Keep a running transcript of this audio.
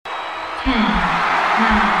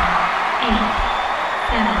nine, eight,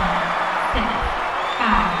 seven, six,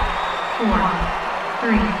 five, four,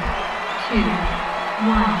 three, two,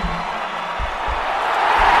 one.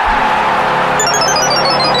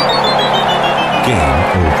 Game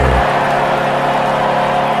over.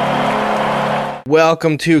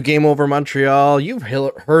 Welcome to Game Over Montreal. You've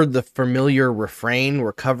heard the familiar refrain.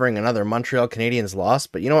 We're covering another Montreal Canadiens loss,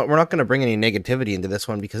 but you know what? We're not going to bring any negativity into this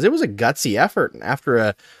one because it was a gutsy effort. And after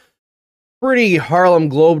a pretty Harlem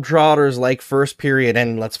Globetrotters-like first period,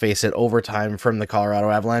 and let's face it, overtime from the Colorado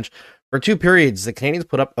Avalanche, for two periods, the Canadiens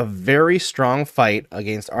put up a very strong fight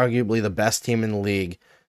against arguably the best team in the league.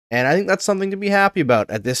 And I think that's something to be happy about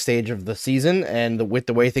at this stage of the season and with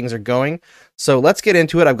the way things are going. So let's get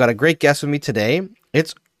into it. I've got a great guest with me today.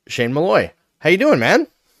 It's Shane Malloy. How you doing, man?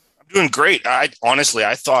 I'm doing great. I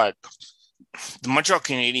thought the Montreal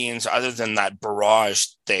Canadiens, other than that barrage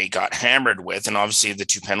they got hammered with, and obviously the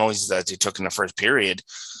two penalties that they took in the first period,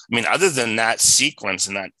 I mean, other than that sequence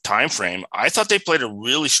and that time frame, I thought they played a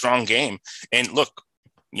really strong game. And look,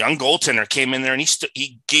 young goaltender came in there and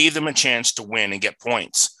he gave them a chance to win and get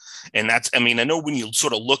points. And that's, I mean, I know when you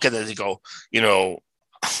sort of look at it, you go, you know,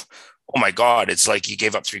 oh my God, it's like you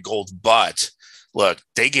gave up 3 goals, but look,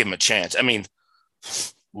 they gave him a chance. I mean,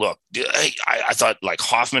 look, I thought like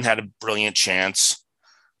Hoffman had a brilliant chance.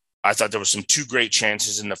 I thought there were some 2 great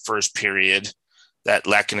chances in the first period that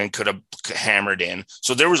Lehkonen could have hammered in.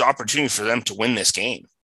 So there was opportunity for them to win this game.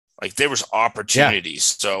 Like there was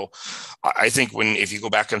opportunities. Yeah. So I think if you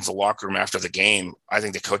go back into the locker room after the game, I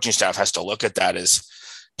think the coaching staff has to look at that as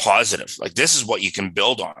positive. Like this is what you can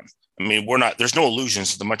build on. I mean, there's no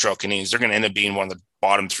illusions to the Montreal Canadiens. They're going to end up being one of the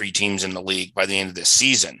bottom 3 teams in the league by the end of this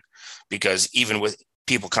season, because even with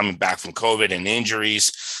people coming back from COVID and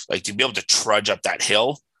injuries, like to be able to trudge up that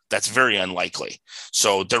hill, that's very unlikely.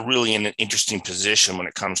 So they're really in an interesting position when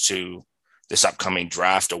it comes to this upcoming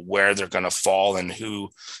draft of where they're going to fall and who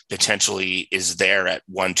potentially is there at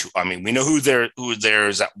 1, 2. I mean, we know who there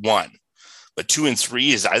is at 1, but 2 and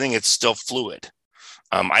 3 I think it's still fluid.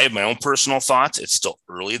 I have my own personal thoughts. It's still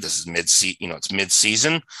early. This is it's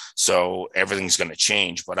mid-season, so everything's going to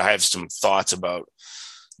change. But I have some thoughts about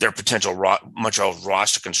their potential Montreal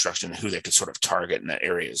roster construction and who they could sort of target in that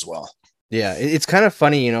area as well. Yeah, it's kind of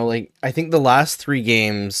funny, like I think the last 3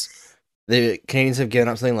 games, the Canadiens have given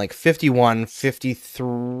up something like 51,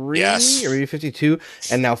 53, yes, or maybe 52,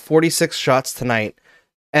 and now 46 shots tonight.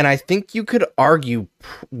 And I think you could argue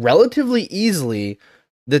relatively easily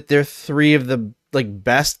that they're 3 of the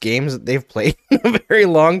best games that they've played in a very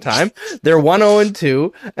long time. They're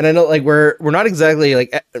 1-0-2, and I know we're not exactly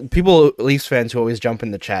people, Leafs fans who always jump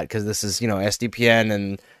in the chat because this is SDPN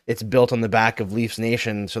and it's built on the back of Leafs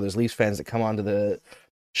Nation. So there's Leafs fans that come onto the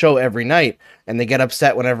show every night and they get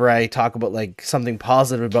upset whenever I talk about something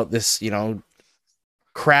positive about this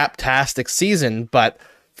crap-tastic season. But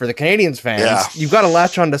for the Canadiens fans, you've got to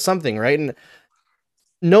latch onto something, right? And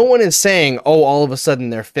no one is saying, oh, all of a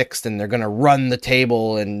sudden they're fixed and they're going to run the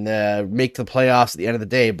table and make the playoffs at the end of the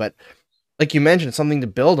day. But like you mentioned, something to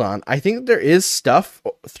build on. I think there is stuff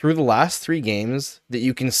through the last 3 games that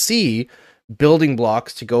you can see building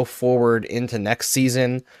blocks to go forward into next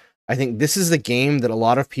season. I think this is the game that a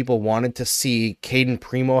lot of people wanted to see Caden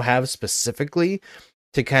Primo have specifically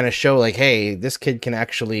to kind of show hey, this kid can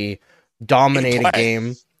actually dominate a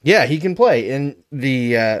game. Yeah, he can play. And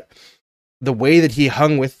the way that he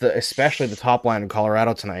hung with especially the top line in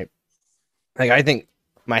Colorado tonight, I think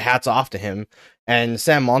my hat's off to him. And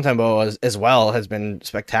Sam Montembeault as well has been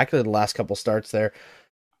spectacular the last couple starts there.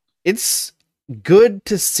 It's good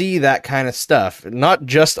to see that kind of stuff, not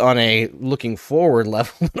just on a looking forward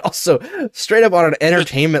level, but also straight up on an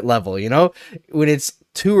entertainment level. When it's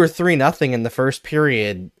 2 or 3-0 in the first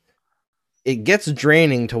period, it gets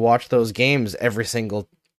draining to watch those games every single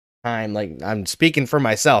time. I'm speaking for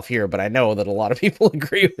myself here, but I know that a lot of people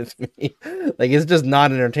agree with me. It's just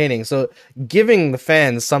not entertaining. So giving the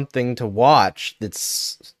fans something to watch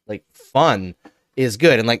that's fun is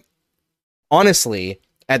good. And honestly,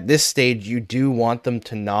 at this stage, you do want them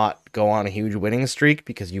to not go on a huge winning streak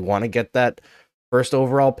because you want to get that first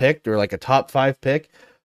overall pick or a top 5 pick.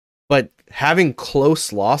 But having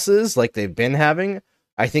close losses like they've been having,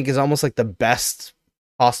 I think is almost the best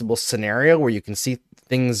possible scenario where you can see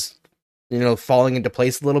things, falling into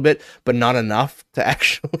place a little bit, but not enough to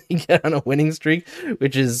actually get on a winning streak,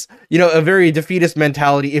 which is, a very defeatist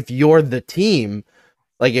mentality if you're the team,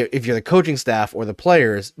 if you're the coaching staff or the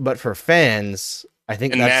players. But for fans, I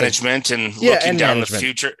think and that's management and looking down the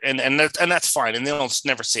future, and that's fine. And they'll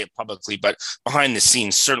never say it publicly, but behind the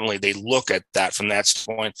scenes, certainly they look at that from that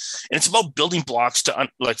point. And it's about building blocks to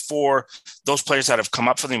like for those players that have come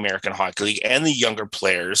up from the American Hockey League and the younger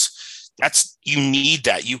players. You need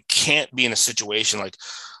that. You can't be in a situation like,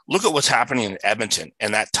 look at what's happening in Edmonton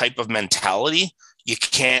and that type of mentality. You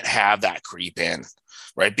can't have that creep in,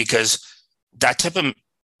 right? Because that type of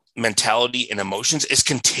mentality and emotions is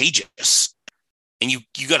contagious. And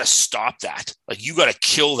you got to stop that. Like, you got to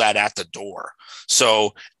kill that at the door.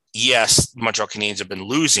 So yes, Montreal Canadiens have been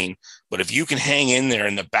losing, but if you can hang in there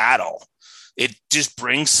in the battle, it just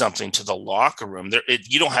brings something to the locker room.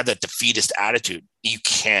 You don't have that defeatist attitude. You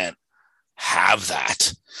can't have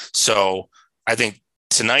that. So I think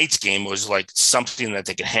tonight's game was like something that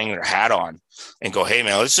they can hang their hat on and go, hey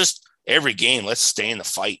man, let's just every game, let's stay in the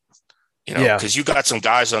fight, because you got some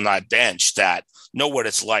guys on that bench that know what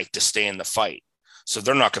it's like to stay in the fight. So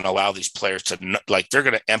they're not going to allow these players to they're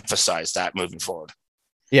going to emphasize that moving forward.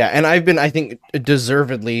 Yeah. And I've been, I think,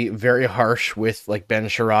 deservedly very harsh with like Ben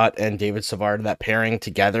Sherratt and David Savard. That pairing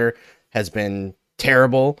together has been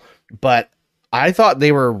terrible, but I thought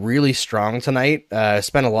they were really strong tonight.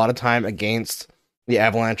 Spent a lot of time against the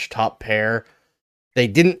Avalanche top pair. They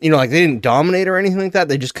didn't, they didn't dominate or anything like that.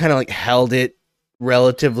 They just kind of like held it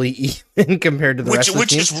relatively even compared to the rest of the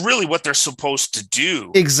team. Which is really what they're supposed to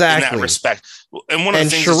do. Exactly. In that respect. And one of the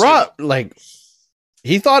things Sherratt,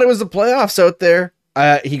 he thought it was the playoffs out there.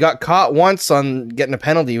 He got caught once on getting a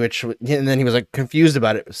penalty, and then he was like confused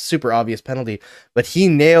about it. It was a super obvious penalty, but he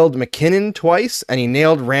nailed McKinnon twice and he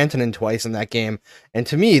nailed Rantanen twice in that game. And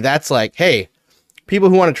to me, that's like, hey, people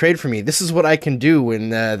who want to trade for me, this is what I can do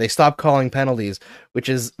when they stop calling penalties, which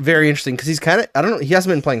is very interesting because he's kind of, I don't know, he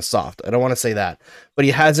hasn't been playing soft. I don't want to say that, but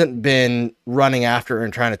he hasn't been running after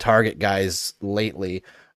and trying to target guys lately.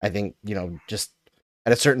 I think, just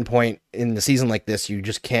at a certain point in the season like this, you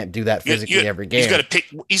just can't do that physically every game.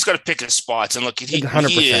 He's got to pick his spots, and look, he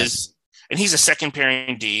is, and he's a second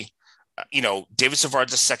pairing D. David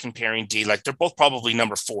Savard's a second pairing D. Like, they're both probably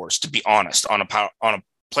number 4s, to be honest, on a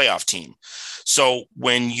playoff team. So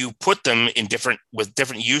when you put them with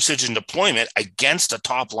different usage and deployment against a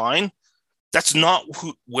top line, that's not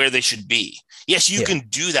where they should be. Yes, you can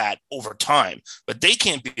do that over time, but they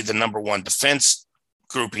can't be the number 1 defense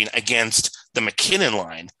grouping against the McKinnon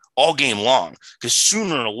line all game long, because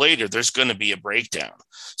sooner or later there's going to be a breakdown.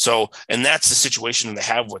 So, and that's the situation they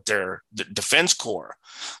have with their defense core.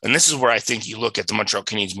 And this is where I think you look at the Montreal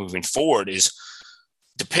Canadiens moving forward is,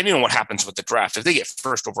 depending on what happens with the draft, if they get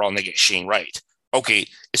first overall and they get Shane Wright, okay,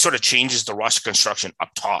 it sort of changes the roster construction up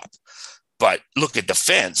top. But look at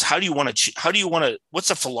defense. What's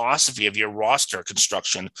the philosophy of your roster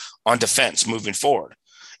construction on defense moving forward?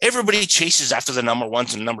 Everybody chases after the number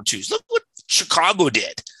 1s and number 2s. Look what Chicago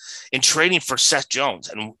did in trading for Seth Jones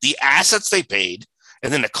and the assets they paid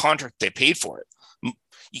and then the contract they paid for it.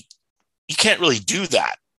 You can't really do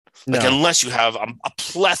that. Unless you have a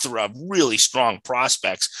plethora of really strong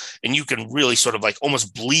prospects and you can really sort of like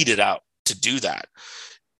almost bleed it out to do that.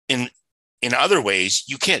 In other ways,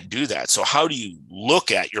 you can't do that. So how do you look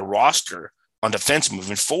at your roster on defense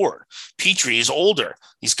moving forward? Petrie is older.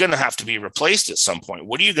 He's going to have to be replaced at some point.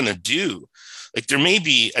 What are you going to do? Like, there may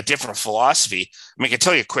be a different philosophy. I mean, I can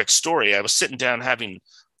tell you a quick story. I was sitting down having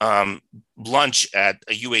lunch at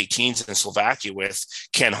a U18s in Slovakia with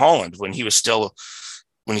Ken Holland when he's still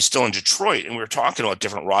in Detroit. And we were talking about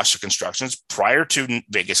different roster constructions prior to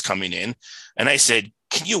Vegas coming in. And I said,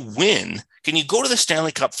 can you go to the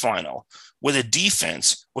Stanley Cup final with a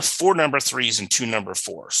defense with 4 number 3s and 2 number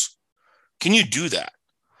 4s? Can you do that?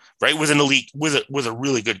 Right? With an elite, with a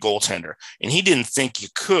really good goaltender. And he didn't think you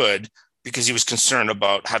could because he was concerned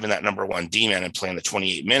about having that number 1 D-man and playing the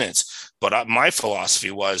 28 minutes. But my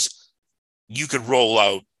philosophy was you could roll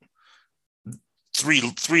out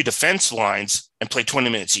three defense lines and play 20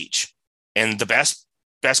 minutes each. And the best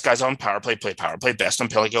guys on power play power play, best on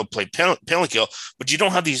penalty kill play penalty kill. But you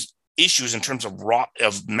don't have these issues in terms of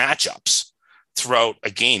matchups throughout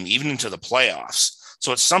a game, even into the playoffs.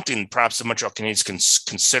 So it's something perhaps the Montreal Canadiens can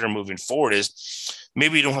consider moving forward is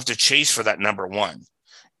maybe you don't have to chase for that number 1.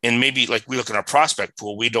 And maybe like we look at our prospect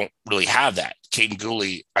pool, we don't really have that. Caden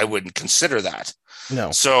Gooley, I wouldn't consider that. No.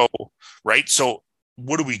 So, right. So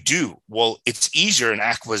what do we do? Well, it's easier in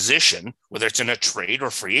acquisition, whether it's in a trade or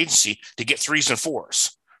free agency, to get 3s and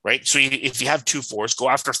 4s, right? So if you have 2 4s, go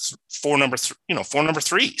after 4 number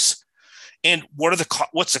 3s. And what's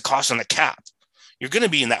the cost on the cap? You're going to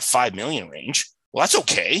be in that $5 million range. Well, that's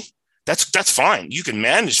okay. That's fine. You can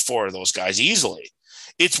manage 4 of those guys easily.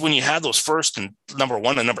 It's when you have those first and number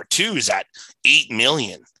 1 and number 2s at $8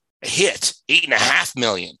 million, a hit, 8.5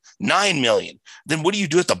 million, 9 million. Then what do you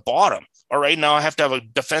do at the bottom? All right, now I have to have a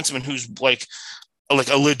defenseman who's like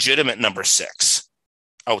a legitimate number 6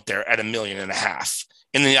 out there at 1.5 million.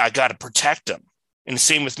 And then I got to protect him. And the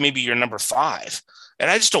same with maybe your number 5. And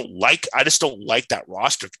I just don't like that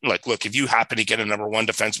roster. Like, look, if you happen to get a number 1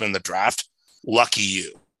 defenseman in the draft, lucky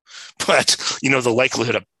you. But, the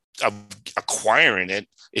likelihood of acquiring it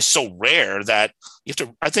is so rare that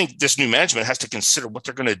I think this new management has to consider what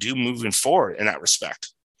they're going to do moving forward in that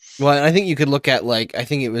respect. Well, and I think you could look at, I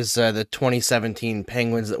think it was the 2017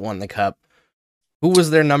 Penguins that won the Cup. Who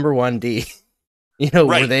was their number 1 D?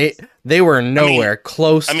 Right. Were they were nowhere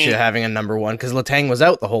close to having a number 1 because Letang was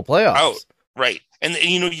out the whole playoffs. Oh, right. And,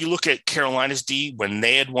 you look at Carolina's D when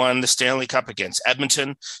they had won the Stanley Cup against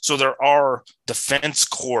Edmonton. So there are defense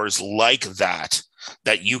cores like that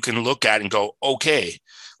you can look at and go, okay,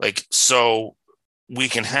 so we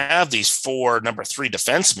can have these 4 number 3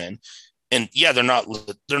 defensemen. And yeah, they're not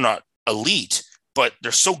elite, but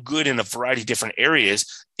they're so good in a variety of different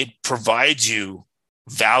areas. It provides you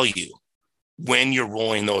value when you're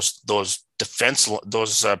rolling those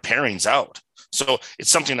pairings out. So it's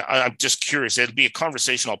something I'm just curious. It'll be a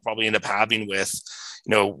conversation I'll probably end up having with,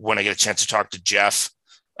 when I get a chance to talk to Jeff,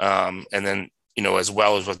 and then, as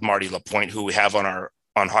well as with Marty Lapointe, who we have on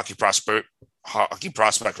Hockey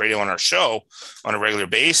Prospect Radio on our show on a regular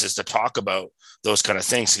basis to talk about those kind of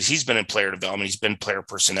things. Because he's been in player development, he's been player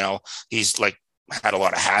personnel, he's had a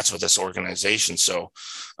lot of hats with this organization. So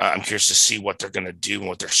I'm curious to see what they're going to do and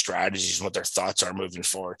what their strategies and what their thoughts are moving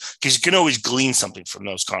forward. Because you can always glean something from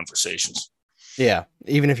those conversations. Yeah,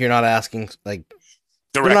 even if you're not asking they're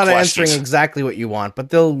questions. not answering exactly what you want, but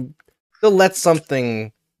they'll let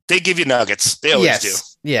something. They give you nuggets. They always do.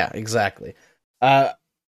 Yeah, exactly.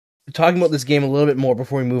 Talking about this game a little bit more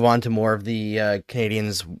before we move on to more of the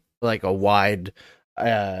Canadiens, a wide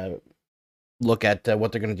look at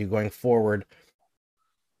what they're going to do going forward.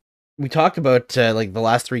 We talked about the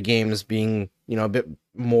last 3 games being a bit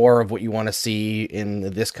more of what you want to see in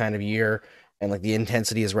this kind of year, and the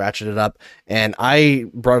intensity is ratcheted up. And I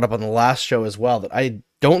brought it up on the last show as well that I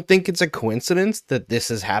don't think it's a coincidence that this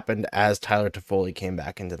has happened as Tyler Toffoli came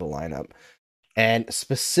back into the lineup, and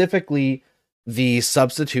specifically the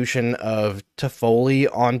substitution of Toffoli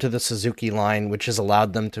onto the Suzuki line, which has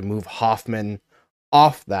allowed them to move Hoffman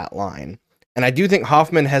off that line. And I do think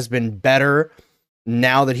Hoffman has been better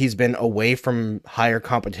now that he's been away from higher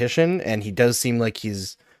competition, and he does seem like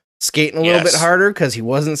he's skating a little bit harder because he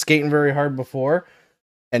wasn't skating very hard before.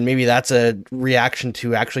 And maybe that's a reaction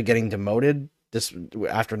to actually getting demoted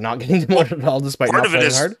after not getting demoted at all, despite not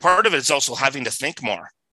playing hard. Part of it is also having to think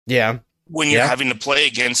more. Yeah. When you're having to play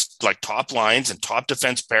against top lines and top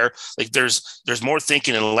defense pair, there's more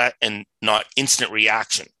thinking and not instant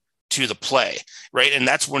reaction to the play, right? And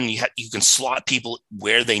that's when you can slot people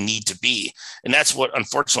where they need to be. And that's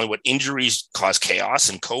unfortunately, what injuries cause chaos,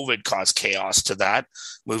 and COVID caused chaos to that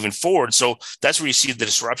moving forward. So that's where you see the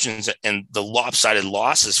disruptions and the lopsided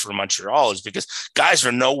losses for Montreal, is because guys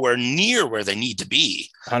are nowhere near where they need to be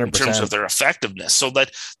 100%. in terms of their effectiveness. So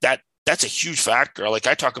that's a huge factor. I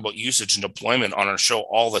talk about usage and deployment on our show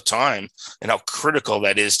all the time, and how critical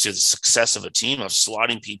that is to the success of a team, of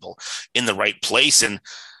slotting people in the right place. And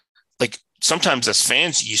sometimes as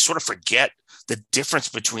fans, you sort of forget the difference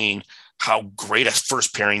between how great a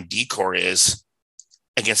first pairing decor is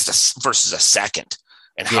versus a second,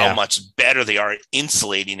 and how much better they are at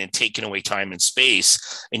insulating and taking away time and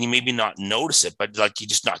space. And you maybe not notice it, but you're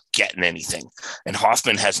just not getting anything. And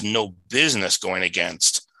Hoffman has no business going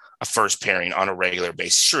against a first pairing on a regular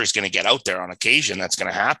basis. Sure, he's going to get out there on occasion. That's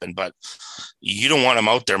going to happen, but you don't want him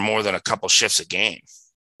out there more than a couple shifts a game.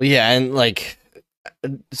 Yeah.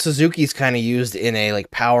 And Suzuki's kind of used in a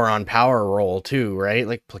power on power role too, right?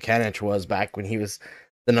 Plekanec was back when he was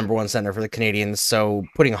the number 1 center for the Canadiens. So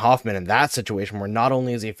putting Hoffman in that situation, where not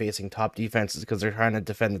only is he facing top defenses because they're trying to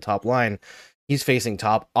defend the top line, he's facing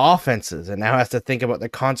top offenses, and now has to think about the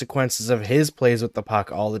consequences of his plays with the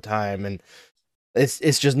puck all the time. And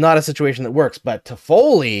it's just not a situation that works. But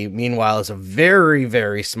Toffoli, meanwhile, is a very,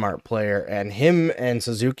 very smart player, and him and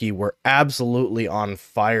Suzuki were absolutely on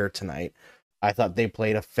fire tonight. I thought they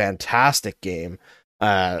played a fantastic game.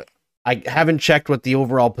 I haven't checked what the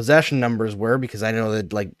overall possession numbers were, because I know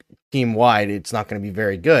that team wide, it's not going to be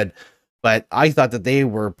very good, but I thought that they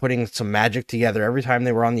were putting some magic together every time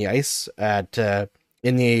they were on the ice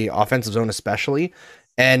in the offensive zone, especially.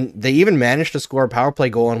 And they even managed to score a power play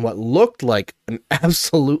goal on what looked like an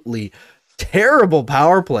absolutely terrible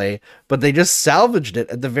power play, but they just salvaged it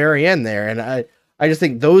at the very end there. And I just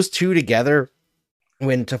think those two together,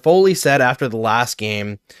 when Toffoli said after the last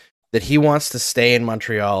game that he wants to stay in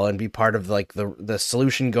Montreal and be part of like the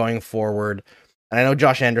solution going forward. And I know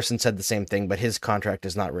Josh Anderson said the same thing, but his contract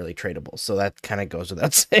is not really tradable. So that kind of goes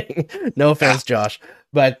without saying. No offense, Josh.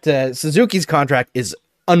 But Suzuki's contract is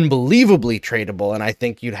unbelievably tradable. And I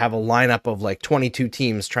think you'd have a lineup of like 22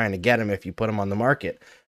 teams trying to get him if you put him on the market.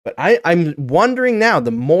 But I'm wondering now,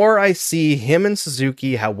 the more I see him and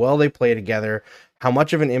Suzuki, how well they play together, how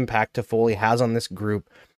much of an impact Toffoli has on this group.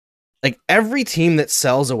 Like every team that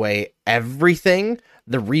sells away everything,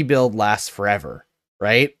 the rebuild lasts forever,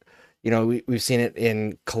 right? You know, we've seen it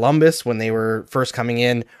in Columbus when they were first coming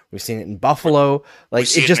in. We've seen it in Buffalo. Like we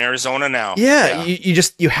see it in Arizona now. Yeah.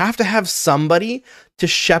 You have to have somebody to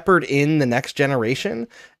shepherd in the next generation.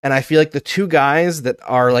 And I feel like the two guys that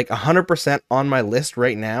are like 100% on my list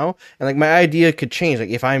right now, and like my idea could change. Like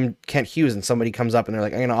if I'm Kent Hughes and somebody comes up and they're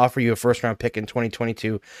like, I'm going to offer you a first round pick in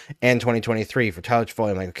 2022 and 2023 for Tyler Toffoli.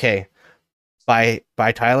 I'm like, okay, bye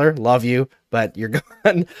Tyler, love you, but you're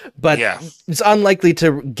gone. But it's unlikely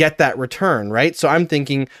to get that return, right? So I'm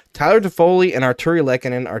thinking Tyler Toffoli and Artturi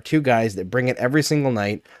Lehkonen are two guys that bring it every single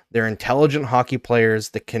night. They're intelligent hockey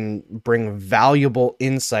players that can bring valuable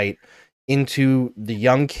insight into the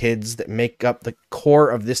young kids that make up the core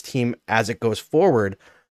of this team as it goes forward.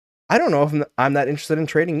 I don't know if I'm that interested in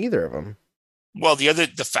trading either of them. Well, the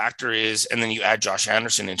factor is, and then you add Josh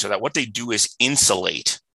Anderson into that, what they do is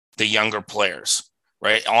insulate the younger players,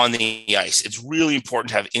 right, on the ice. It's really important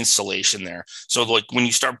to have insulation there. So like when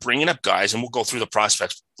you start bringing up guys, and we'll go through the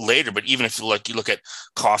prospects later, but even if you look at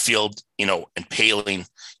Caulfield, and Paling,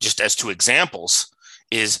 just as two examples,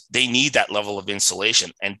 is they need that level of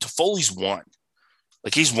insulation. And Toffoli's won.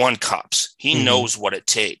 Like he's won cups. He knows what it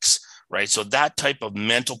takes, right? So that type of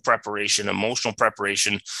mental preparation, emotional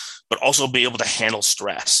preparation, but also be able to handle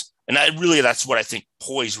stress. And that's what I think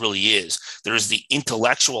poise really is. There is the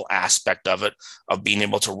intellectual aspect of it, of being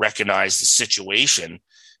able to recognize the situation,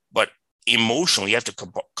 but emotionally you have to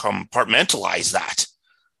compartmentalize that.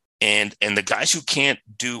 And the guys who can't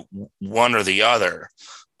do one or the other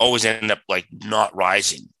always end up like not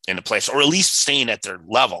rising into place, or at least staying at their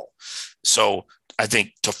level. So I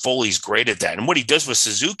think Toffoli's great at that. And what he does with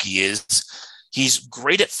Suzuki is he's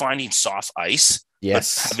great at finding soft ice,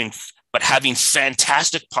 but having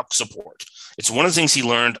fantastic puck support. It's one of the things he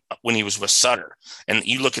learned when he was with Sutter. And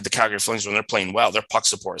you look at the Calgary Flames when they're playing well, their puck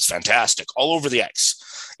support is fantastic all over the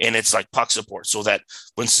ice. And it's like puck support, so that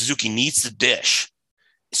when Suzuki needs the dish,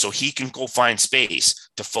 so he can go find space,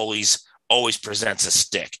 Toffoli's always presents a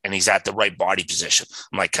stick and he's at the right body position.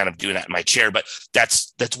 I'm like kind of doing that in my chair, but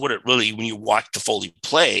that's what it really, when you watch Toffoli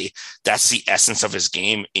play, that's the essence of his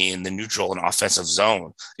game in the neutral and offensive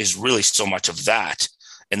zone, is really so much of that.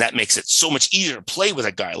 And that makes it so much easier to play with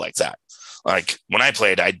a guy like that. Like when I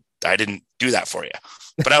played, I didn't do that for you,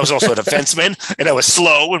 but I was also a defenseman and I was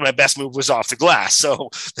slow and my best move was off the glass. So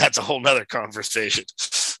that's a whole nother conversation.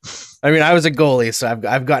 I mean, I was a goalie, so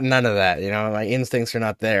I've got none of that. My instincts are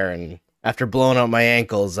not there. And after blowing out my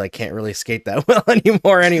ankles, I can't really skate that well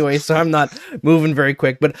anymore anyway. So I'm not moving very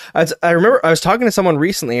quick. But I remember I was talking to someone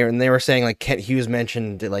recently and they were saying like Kent Hughes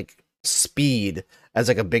mentioned like speed as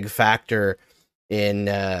like a big factor in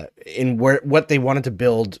what they wanted to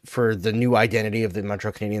build for the new identity of the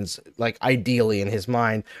Montreal Canadiens, like ideally in his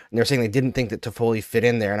mind. And they're saying they didn't think that Toffoli fit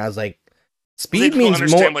in there. And I was like, speed means more.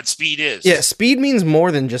 Understand what speed is. Yeah, speed means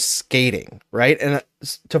more than just skating, right? And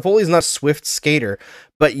Toffoli's not a swift skater,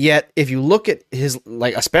 but yet if you look at his,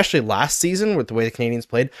 like especially last season with the way the Canadiens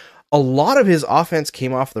played, a lot of his offense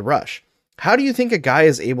came off the rush. How do you think a guy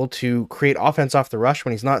is able to create offense off the rush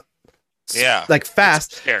when he's not like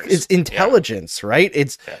fast? It's intelligence, right?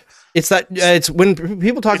 It's that it's when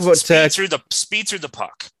people talk about speed through the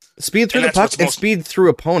puck. Speed through the puck and speed through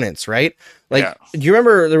opponents, right? Like, do you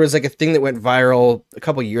remember there was like a thing that went viral a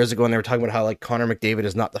couple of years ago and they were talking about how like Connor McDavid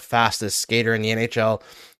is not the fastest skater in the NHL,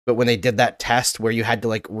 but when they did that test where you had to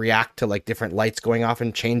like react to like different lights going off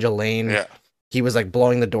and change a lane, he was like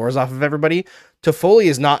blowing the doors off of everybody. Toffoli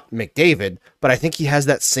is not McDavid, but I think he has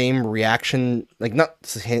that same reaction, like not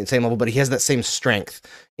the same level, but he has that same strength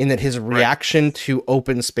in that his reaction to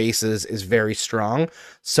open spaces is very strong.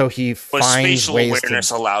 So he finds spatial ways awareness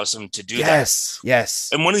allows him to do that. Yes.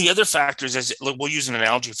 And one of the other factors is, we'll use an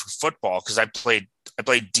analogy for football, because I played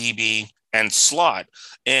DB and slot,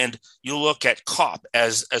 and you look at Kopp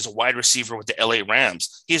as a wide receiver with the LA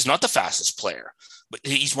Rams. He is not the fastest player, but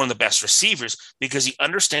he's one of the best receivers because he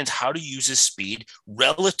understands how to use his speed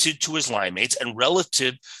relative to his line mates and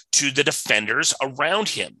relative to the defenders around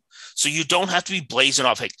him. So you don't have to be blazing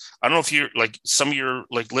off. Like, I don't know if you're like some of your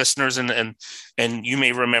like listeners and you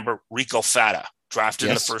may remember Rico Fata, drafted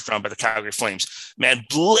in the first round by the Calgary Flames. Man,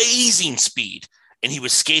 blazing speed. and he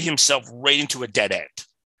would skate himself right into a dead end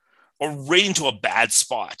or right into a bad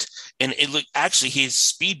spot. And actually his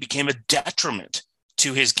speed became a detriment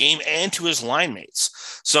to his game and to his line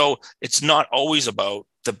mates. So it's not always about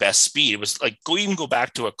the best speed. It was like, go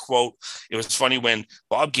back to a quote. It was funny when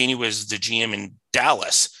Bob Gainey was the GM in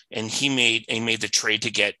Dallas, and he made the trade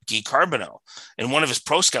to get Guy Carbonneau. And one of his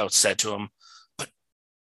pro scouts said to him,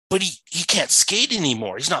 but he can't skate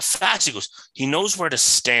anymore. He's not fast. He goes, he knows where to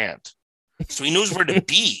stand. So he knows where to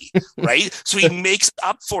be, right? So he makes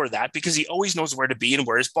up for that because he always knows where to be and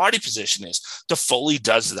where his body position is. Toffoli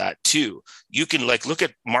does that too. You can look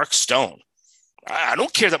at Mark Stone. I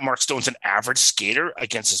don't care that Mark Stone's an average skater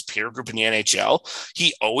against his peer group in the NHL.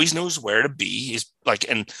 He always knows where to be.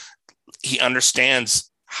 And he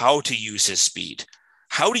understands how to use his speed.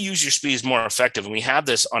 How to use your speed is more effective. And we have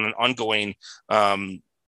this on an ongoing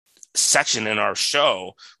section in our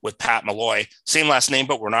show with Pat Malloy, same last name,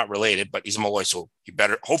 but we're not related, but he's a Malloy. So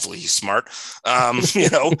hopefully he's smart, and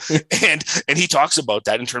he talks about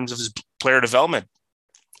that in terms of his player development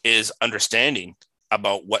is understanding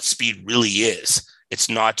about what speed really is. It's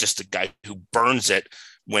not just a guy who burns it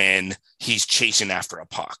when he's chasing after a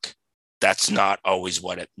puck. That's not always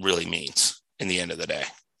what it really means in the end of the day.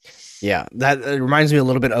 Yeah, that reminds me a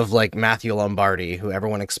little bit of like Matthew Lombardi, who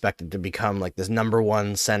everyone expected to become like this number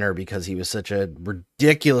one center because he was such a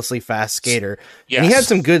ridiculously fast skater. Yes. And he had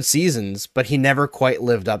some good seasons, but he never quite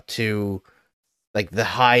lived up to like the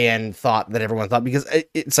high end thought that everyone thought, because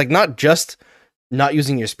it's like not just not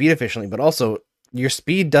using your speed efficiently, but also your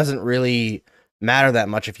speed doesn't really matter that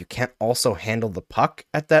much if you can't also handle the puck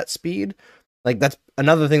at that speed. Like that's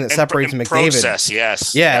another thing that separates McDavid. Process,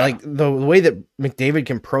 yes. Yeah, like the way that McDavid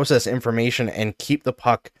can process information and keep the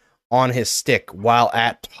puck on his stick while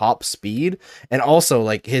at top speed, and also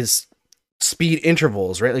like his speed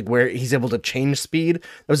intervals, right? Like where he's able to change speed.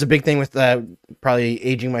 That was a big thing with probably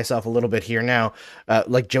aging myself a little bit here now.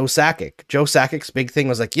 Like Joe Sakic. Joe Sakic's big thing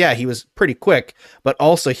was like, yeah, he was pretty quick, but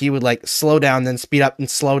also he would like slow down, then speed up and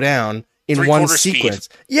slow down in one sequence.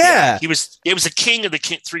 Yeah. It was a king of the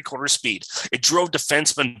 3/4 speed. It drove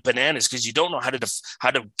defensemen bananas because you don't know how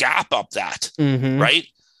to gap up that. Mm-hmm. Right.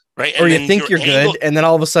 Or you think you're good, and then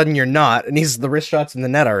all of a sudden you're not, and he's the wrist shots in the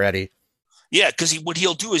net already. Yeah, because what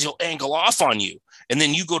he'll do is he'll angle off on you, and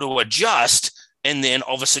then you go to adjust, and then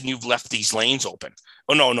all of a sudden you've left these lanes open.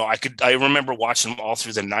 Oh no! I remember watching him all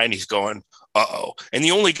through the 90s, going, uh-oh. And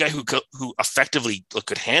the only guy who effectively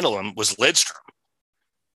could handle him was Lidstrom.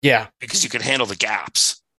 Yeah, because you could handle the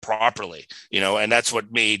gaps properly, and that's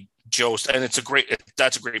what made Joe. And that's a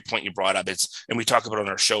great point you brought up. And we talk about on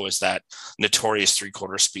our show is that notorious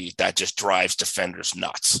 3/4 speed that just drives defenders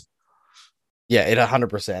nuts. Yeah, it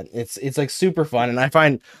 100%. It's like super fun, and I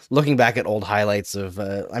find looking back at old highlights of.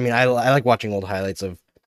 I like watching old highlights of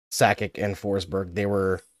Sakic and Forsberg. They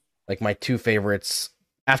were like my two favorites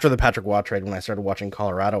after the Patrick Waugh trade when I started watching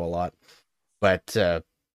Colorado a lot, but.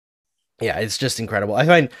 Yeah, it's just incredible. I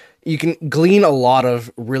find you can glean a lot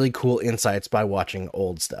of really cool insights by watching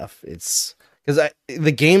old stuff. It's because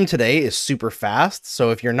the game today is super fast.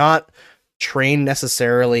 So if you're not trained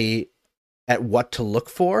necessarily at what to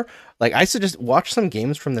look for, like I suggest watch some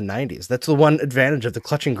games from the 90s. That's the one advantage of the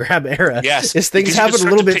clutch and grab era. Yes, is things happen a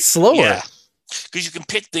little bit slower. Yeah, because you can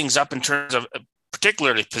pick things up in terms of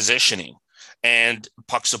particularly positioning and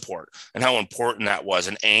puck support and how important that was,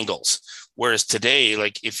 and angles. Whereas today,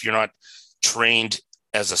 like if you're not trained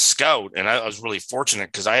as a scout, and I was really fortunate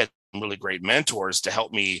because I had some really great mentors to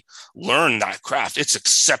help me learn that craft. It's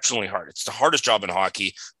exceptionally hard. It's the hardest job in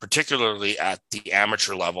hockey, particularly at the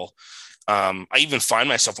amateur level. I even find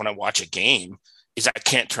myself when I watch a game is I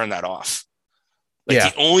can't turn that off.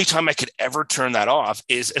 The only time I could ever turn that off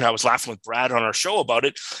is, and I was laughing with Brad on our show about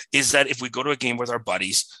it, is that if we go to a game with our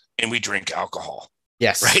buddies and we drink alcohol.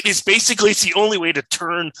 Yes. Right. It's the only way to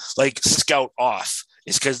turn scout off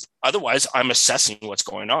is because otherwise I'm assessing what's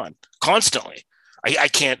going on constantly. I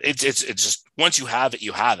can't, it's just, once you have it,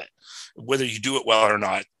 you have it, whether you do it well or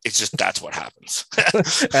not. It's just, that's what happens.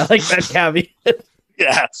 I like that caveat.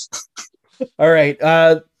 Yeah. All right.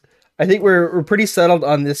 I think we're pretty settled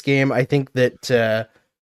on this game. I think that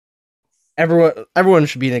everyone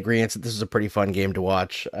should be in agreement that this is a pretty fun game to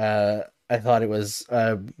watch. I thought it was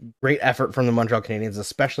a great effort from the Montreal Canadiens,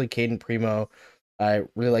 especially Caden Primo. I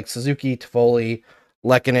really like Suzuki, Toffoli,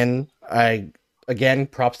 Lehkonen. Again,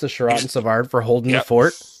 props to Sherratt and Savard for holding the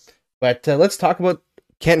fort. But let's talk about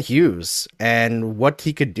Kent Hughes and what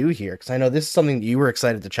he could do here, because I know this is something that you were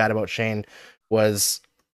excited to chat about, Shane, was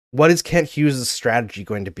what is Kent Hughes' strategy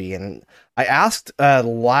going to be? And I asked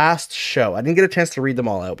last show, I didn't get a chance to read them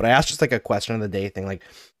all out, but I asked just like a question of the day thing, like,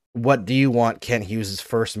 what do you want Kent Hughes'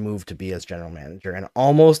 first move to be as general manager? And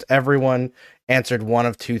almost everyone answered one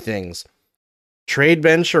of two things. Trade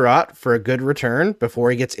Ben Sherratt for a good return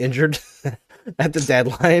before he gets injured at the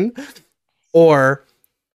deadline, or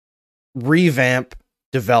revamp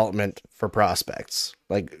development for prospects.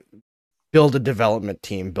 Like, build a development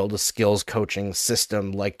team, build a skills coaching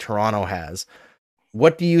system like Toronto has.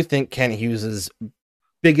 What do you think Kent Hughes'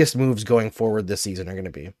 biggest moves going forward this season are going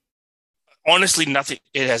to be? Honestly, nothing.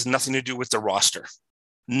 It has nothing to do with the roster.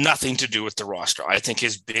 Nothing to do with the roster. I think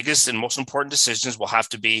his biggest and most important decisions will have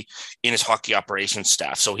to be in his hockey operations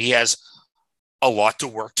staff. So he has a lot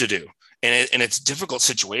of work to do. And it's a difficult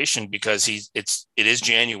situation because it is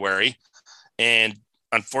January, and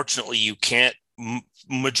unfortunately you can't,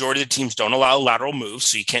 majority of the teams don't allow lateral moves.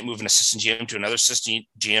 So you can't move an assistant GM to another assistant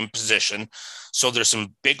GM position. So there's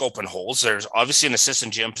some big open holes. There's obviously an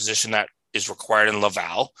assistant GM position that is required in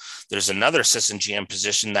Laval. There's another assistant GM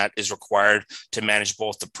position that is required to manage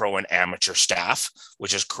both the pro and amateur staff,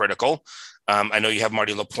 which is critical. I know you have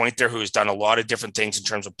Marty Lapointe there, who has done a lot of different things in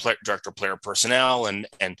terms of director of player personnel and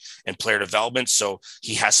player development. So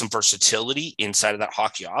he has some versatility inside of that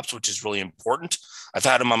hockey ops, which is really important. I've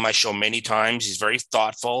had him on my show many times. He's very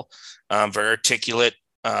thoughtful, very articulate,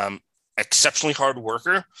 exceptionally hard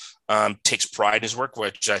worker, takes pride in his work,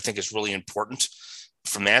 which I think is really important.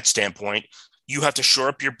 From that standpoint, you have to shore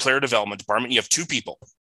up your player development department. You have two people,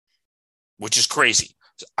 which is crazy.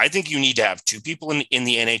 So I think you need to have two people in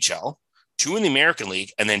the NHL, two in the American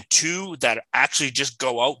League, and then two that actually just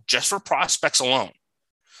go out just for prospects alone.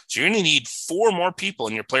 So you're going to need 4 more people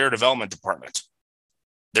in your player development department.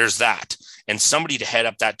 There's that. And somebody to head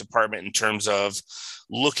up that department in terms of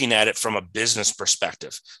looking at it from a business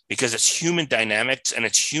perspective, because it's human dynamics and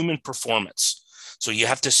it's human performance. So you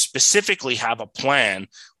have to specifically have a plan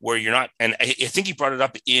where you're not, and I think he brought it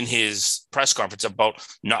up in his press conference about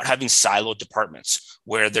not having siloed departments,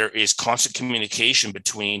 where there is constant communication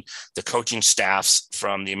between the coaching staffs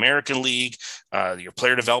from the American League, your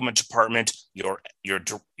player development department, your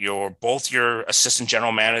both your assistant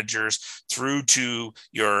general managers through to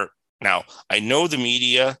your, now I know the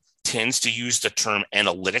media tends to use the term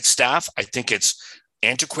analytics staff. I think it's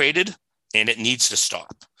antiquated and it needs to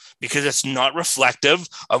stop, because it's not reflective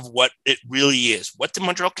of what it really is. What the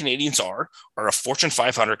Montreal Canadiens are a Fortune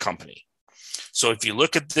 500 company. So if you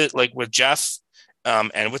look at the, like with Jeff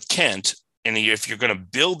and with Kent, and if you're going to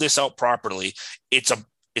build this out properly, it's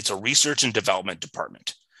a research and development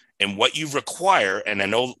department. And what you require, and I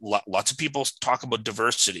know lots of people talk about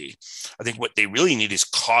diversity, I think what they really need is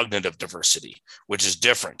cognitive diversity, which is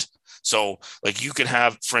different. So like you can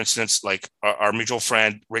have, for instance, like our mutual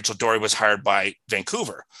friend, Rachel Dory, was hired by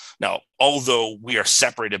Vancouver. Now, although we are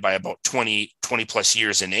separated by about 20 plus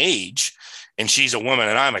years in age, and she's a woman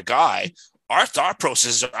and I'm a guy, our thought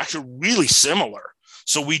processes are actually really similar.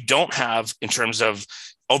 So we don't have, in terms of,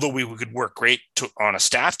 although we could work great on a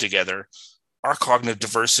staff together, our cognitive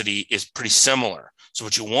diversity is pretty similar. So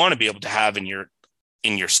what you want to be able to have in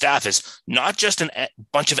your staff is not just a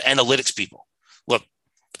bunch of analytics people. Look,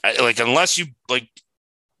 unless you like,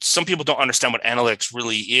 some people don't understand what analytics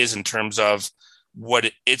really is in terms of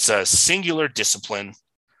it's a singular discipline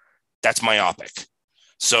that's myopic.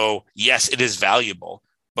 So yes, it is valuable,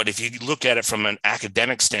 but if you look at it from an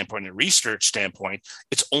academic standpoint, a research standpoint,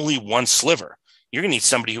 it's only one sliver. You're going to need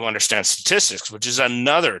somebody who understands statistics, which is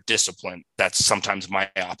another discipline that's sometimes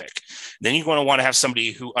myopic. Then you're going to want to have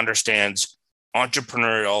somebody who understands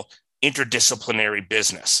entrepreneurial, interdisciplinary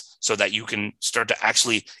business, so that you can start to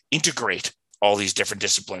actually integrate all these different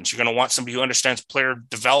disciplines. You're going to want somebody who understands player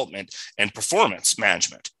development and performance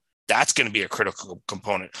management. That's going to be a critical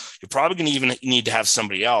component. You're probably going to even need to have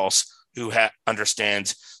somebody else who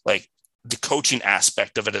understands like the coaching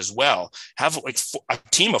aspect of it as well. Have like a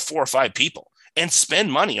team of 4 or 5 people and spend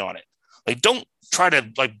money on it. Like, don't try to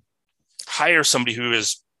like hire somebody who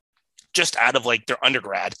is just out of like their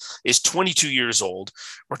undergrad, is 22 years old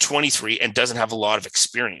or 23 and doesn't have a lot of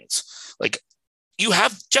experience. Like, you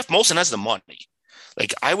have Jeff Molson has the money.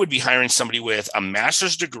 Like, I would be hiring somebody with a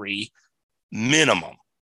master's degree minimum,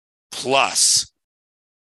 plus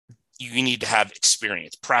you need to have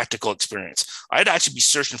experience, practical experience. I'd actually be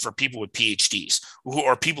searching for people with PhDs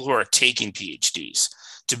or people who are taking PhDs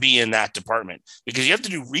to be in that department, because you have to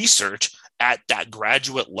do research at that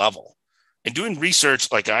graduate level. And doing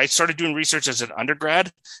research, like I started doing research as an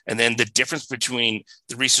undergrad, and then the difference between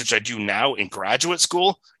the research I do now in graduate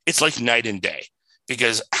school, it's like night and day,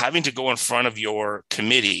 because having to go in front of your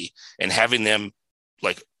committee and having them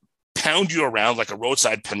like pound you around like a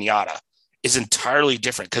roadside pinata is entirely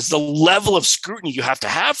different, because the level of scrutiny you have to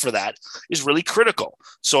have for that is really critical.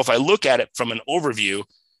 So if I look at it from an overview,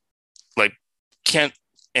 can't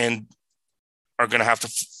and are going to have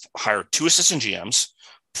to hire 2 assistant GMs,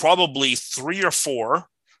 probably 3 or 4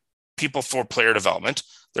 people for player development.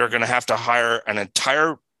 They're going to have to hire an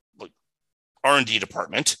entire R&D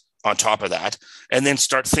department on top of that, and then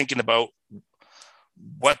start thinking about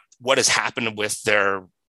what has happened with their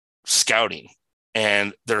scouting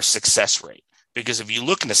and their success rate. Because if you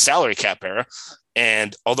look in the salary cap era,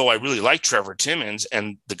 and although I really like Trevor Timmins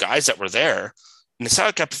and the guys that were there in the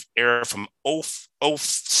salary cap era from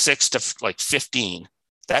 06 to like 15,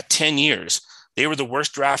 that 10 years, they were the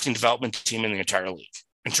worst drafting development team in the entire league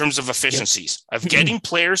in terms of efficiencies of getting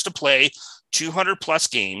players to play 200 plus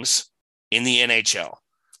games in the NHL.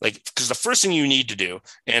 Like, because the first thing you need to do,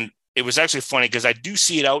 and it was actually funny because I do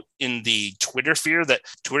see it out in the Twitter sphere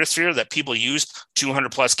that people used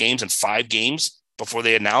 200 plus games in 5 games before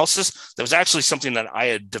the analysis. That was actually something that I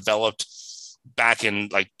had developed back in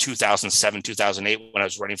like 2007, 2008 when I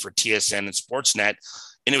was running for TSN and Sportsnet.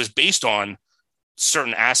 And it was based on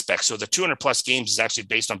certain aspects. So the 200 plus games is actually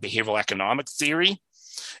based on behavioral economic theory.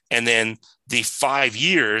 And then the 5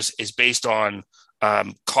 years is based on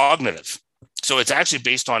cognitive. So it's actually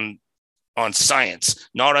based on science,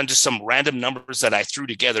 not on just some random numbers that I threw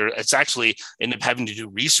together. It's actually ended up having to do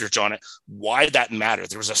research on it, why that mattered.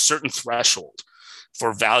 There was a certain threshold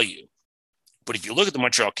for value. But if you look at the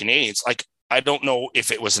Montreal Canadiens, like, I don't know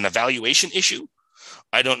if it was an evaluation issue.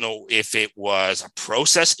 I don't know if it was a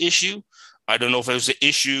process issue. I don't know if it was an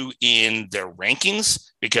issue in their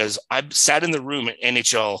rankings, because I've sat in the room at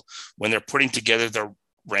NHL when they're putting together their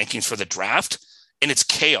rankings for the draft, and it's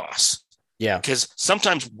chaos. Yeah. Because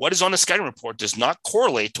sometimes what is on the scouting report does not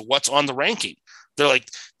correlate to what's on the ranking. They're like,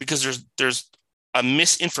 because there's a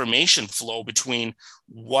misinformation flow between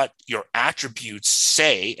what your attributes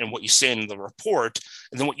say and what you say in the report,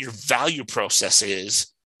 and then what your value process is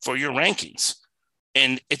for your rankings.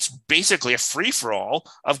 And it's basically a free-for-all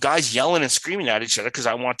of guys yelling and screaming at each other because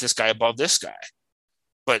I want this guy above this guy.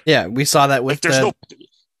 But yeah, we saw that with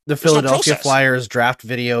the Philadelphia Flyers draft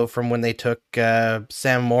video from when they took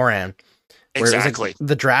Sam Morin. Exactly. It was like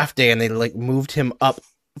the draft day, and they like moved him up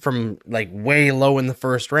from like way low in the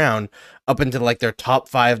first round up into like their top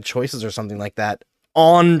 5 choices or something like that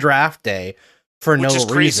on draft day for no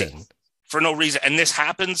reason. For no reason. And this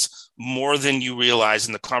happens more than you realize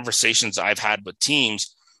in the conversations I've had with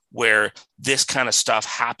teams where this kind of stuff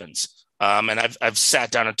happens. And I've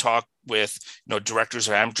sat down and talked with, directors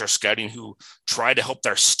of amateur scouting who try to help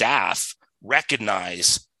their staff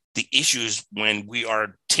recognize the issues when we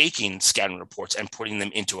are taking scouting reports and putting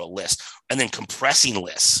them into a list and then compressing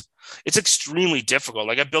lists. It's extremely difficult.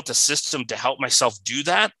 Like, I built a system to help myself do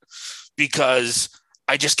that because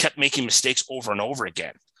I just kept making mistakes over and over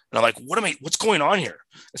again. And I'm like, what's going on here?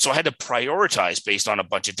 And so I had to prioritize based on a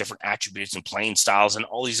bunch of different attributes and playing styles and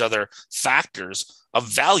all these other factors of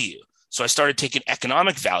value. So I started taking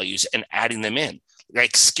economic values and adding them in,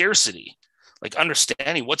 like scarcity, like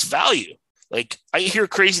understanding what's value. Like, I hear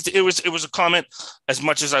crazy. It was a comment. As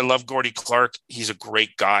much as I love Gordie Clark, he's a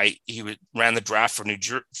great guy. He ran the draft for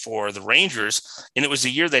the Rangers, and it was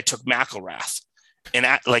the year they took McElrath. And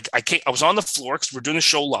I was on the floor because we're doing the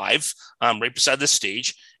show live, right beside the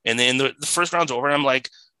stage. And then the first round's over, and I'm like,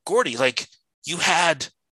 Gordie, like, you had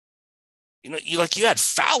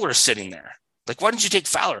Fowler sitting there. Like, why didn't you take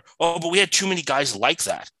Fowler? Oh, but we had too many guys like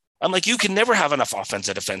that. I'm like, you can never have enough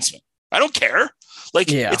offensive defensemen. I don't care.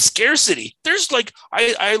 Like, It's scarcity. There's like,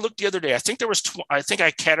 I looked the other day. I think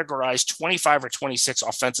I categorized 25 or 26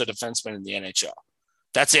 offensive defensemen in the NHL.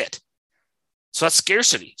 That's it. So that's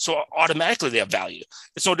scarcity. So automatically they have value.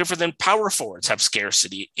 It's no different than power forwards have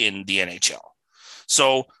scarcity in the NHL.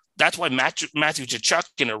 So that's why Matthew Tkachuk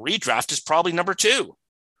in a redraft is probably number 2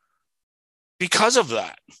 because of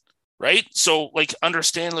that. Right. So, like,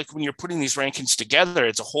 understand, like, when you're putting these rankings together,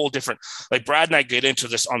 it's a whole different, like, Brad and I get into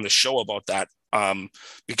this on the show about that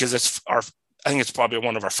because I think it's probably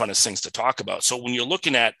one of our funnest things to talk about. So when you're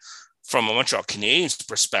looking at from a Montreal Canadiens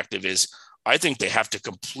perspective I think they have to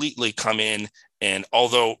completely come in. And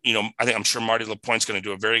although, I'm sure Marty Lapointe's going to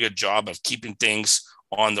do a very good job of keeping things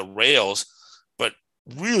on the rails, but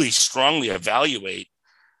really strongly evaluate,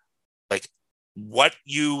 like, what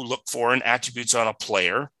you look for in attributes on a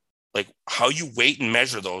player, like how you weight and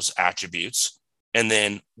measure those attributes, and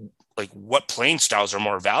then like what playing styles are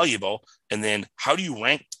more valuable, and then how do you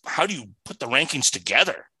put the rankings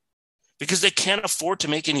together, because they can't afford to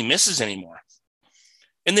make any misses anymore.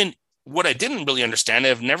 And then what I didn't really understand,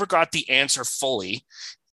 I've never got the answer fully,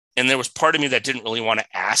 and there was part of me that didn't really want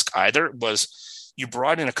to ask either, was you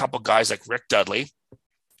brought in a couple guys like Rick Dudley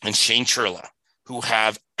and Shane Churla, who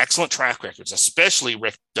have excellent track records, especially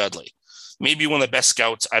Rick Dudley. Maybe one of the best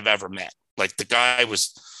scouts I've ever met. Like the guy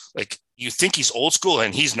was like, you think he's old school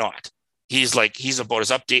and he's not. He's about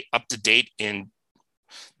as up to date in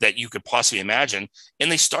that you could possibly imagine.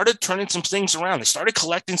 And they started turning some things around. They started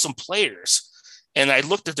collecting some players. And I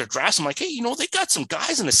looked at their drafts. I'm like, hey, they got some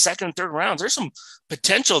guys in the second and third rounds. There's some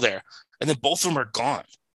potential there. And then both of them are gone.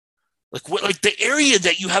 Like the area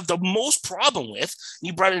that you have the most problem with,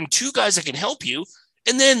 you brought in two guys that can help you,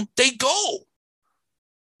 and then they go.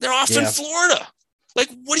 They're off in Florida. Like,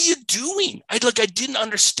 what are you doing? I didn't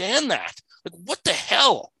understand that. Like, what the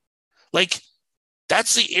hell? Like,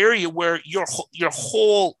 that's the area where your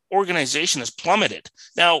whole organization has plummeted.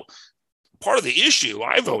 Now, part of the issue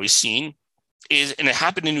I've always seen is, and it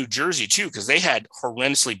happened in New Jersey too, because they had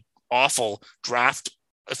horrendously awful draft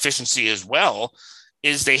efficiency as well,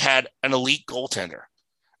 is they had an elite goaltender.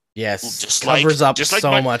 Yes, covers up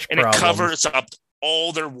so much and it covers up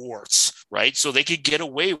all their warts, right? So they could get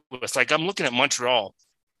away with, like, I'm looking at Montreal.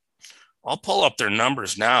 I'll pull up their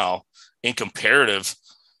numbers now in comparative.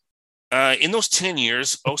 In those 10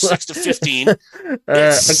 years, 06 to 15. A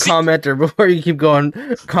commenter, before you keep going,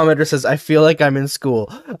 commenter says, I feel like I'm in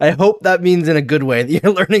school. I hope that means in a good way, that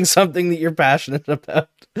you're learning something that you're passionate about.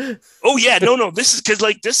 Oh, yeah. No. This is because,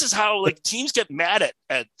 this is how, teams get mad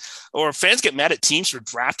at or fans get mad at teams for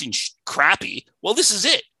drafting crappy. Well, this is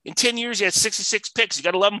it. In 10 years, you had 66 picks. You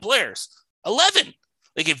got 11 players. 11.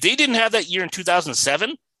 Like, if they didn't have that year in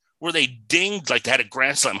 2007, where they dinged, they had a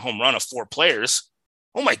Grand Slam home run of 4 players,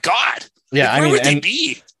 oh my God. Yeah, where would they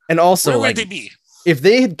be? And also, where would they be? If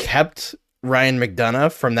they had kept Ryan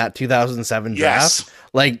McDonough from that 2007 draft,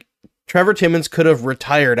 Trevor Timmons could have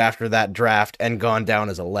retired after that draft and gone down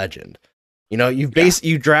as a legend.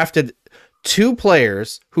 You drafted 2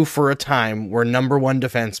 players who for a time were number 1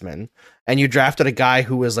 defensemen, and you drafted a guy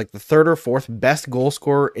who was the 3rd or 4th best goal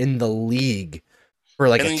scorer in the league for a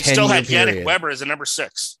 10-year period. And you still had Yannick Weber as a number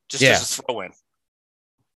 6, just as a throw-in.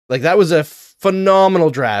 That was a phenomenal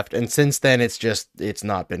draft, and since then it's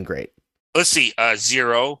not been great. Let's see,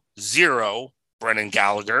 0, Brendan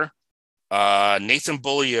Gallagher, Nathan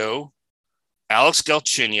Beaulieu, Alex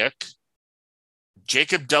Galchenyuk,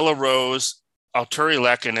 Jacob Delarose, Arturi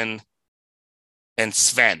Lehkonen, and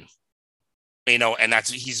Sven. And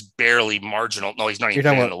he's barely marginal. No, he's not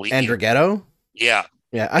even in the league. Andrighetto? Yeah.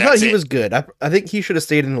 Yeah, I thought he was good. I think he should have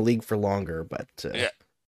stayed in the league for longer, but... Yeah.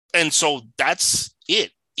 And so that's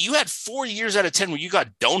it. You had 4 years out of 10 where you got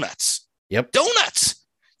donuts. Yep. Donuts.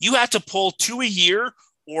 You had to pull 2 a year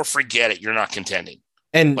or forget it. You're not contending.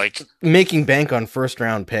 And making bank on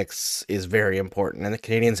first-round picks is very important, and the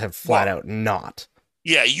Canadiens have flat out not.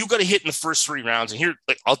 Yeah, you got to hit in the first 3 rounds. And here,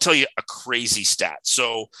 I'll tell you a crazy stat.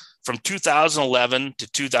 So from 2011 to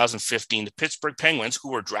 2015, the Pittsburgh Penguins, who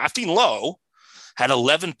were drafting low, had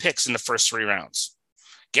 11 picks in the first 3 rounds.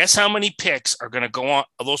 Guess how many picks are going to go on?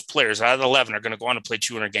 Those players out of the 11 are going to go on to play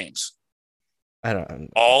 200 games. I don't.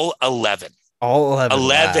 All 11. All 11.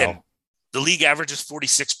 11. Wow. The league average is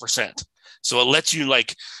 46%. So it lets you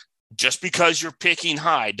just because you're picking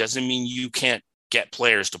high doesn't mean you can't get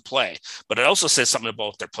players to play. But it also says something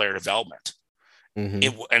about their player development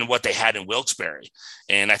and what they had in Wilkes-Barre.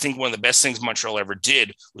 And I think one of the best things Montreal ever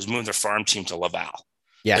did was move their farm team to Laval.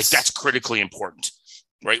 Yes, that's critically important.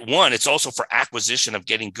 Right. One, it's also for acquisition of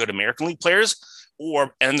getting good American League players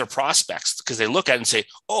and their prospects, because they look at it and say,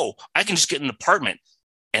 oh, I can just get an apartment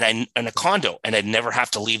and a condo and I'd never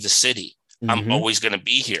have to leave the city. I'm always going to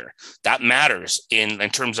be here. That matters in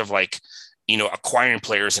terms of acquiring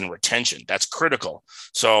players and retention. That's critical.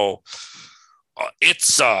 So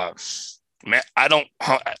it's man,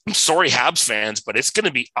 I'm sorry, Habs fans, but it's going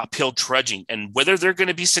to be uphill trudging, and whether they're going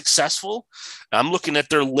to be successful, I'm looking at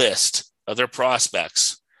their list of their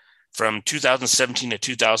prospects from 2017 to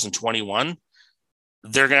 2021,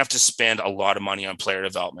 they're going to have to spend a lot of money on player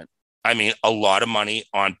development. I mean, a lot of money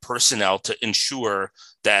on personnel to ensure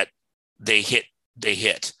that they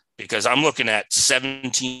hit, because I'm looking at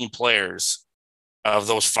 17 players of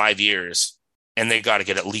those 5 years, and they got to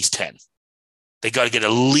get at least 10. They got to get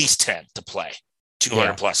at least 10 to play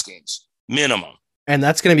 200 plus games minimum. And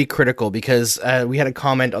that's going to be critical, because we had a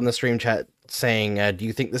comment on the stream chat saying, do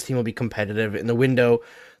you think this team will be competitive in the window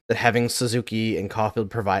that having Suzuki and Caulfield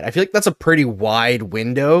provide? I feel like that's a pretty wide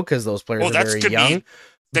window, because those players are very young.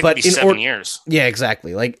 That could be 7 years. Yeah,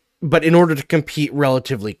 exactly. But in order to compete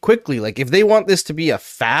relatively quickly, if they want this to be a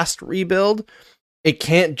fast rebuild, it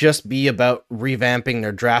can't just be about revamping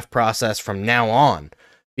their draft process from now on.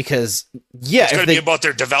 Because, it's going to be about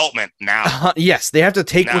their development now. Yes, they have to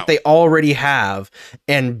take what they already have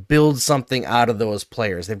and build something out of those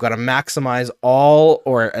players. They've got to maximize all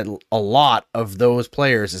or a lot of those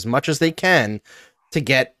players as much as they can to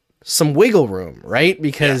get some wiggle room, right?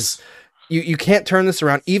 Because You can't turn this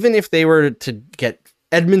around. Even if they were to get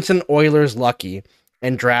Edmonton Oilers lucky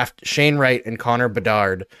and draft Shane Wright and Connor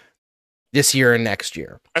Bedard this year and next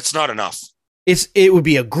year, that's not enough. It would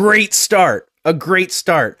be a great start.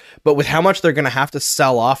 But with how much they're going to have to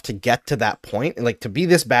sell off to get to that point, and like to be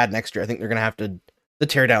this bad next year, I think they're going to have to, the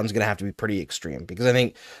teardown is going to have to be pretty extreme, because I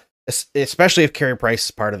think, especially if Carey Price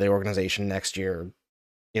is part of the organization next year,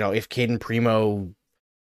 if Caden Primo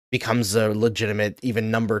becomes a legitimate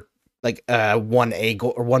even number, like 1A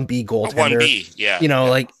goal or 1B goaltender, 1B, yeah.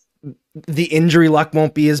 Like the injury luck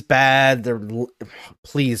won't be as bad.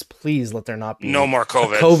 Please let there not be no more a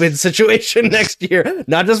COVID situation next year.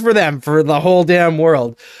 Not just for them, for the whole damn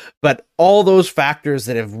world. But all those factors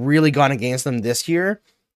that have really gone against them this year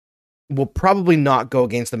will probably not go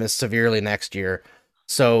against them as severely next year.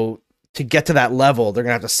 So to get to that level, they're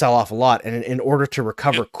gonna have to sell off a lot, and in order to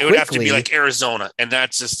recover quickly, it would have to be like Arizona, and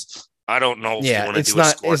that's just, I don't know. Yeah, it's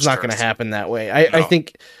not going to happen that way. I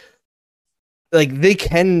think. Like, they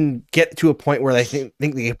can get to a point where they think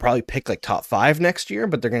they could probably pick like top 5 next year,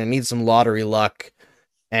 but they're going to need some lottery luck,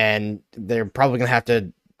 and they're probably going to have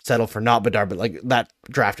to settle for not Bedard. But like, that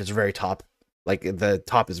draft is very top. Like, the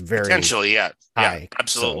top is very potentially, high, yeah,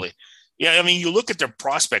 absolutely. So. Yeah, I mean, you look at their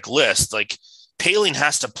prospect list. Like, Paling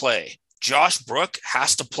has to play. Josh Brook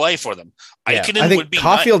has to play for them. Yeah, I think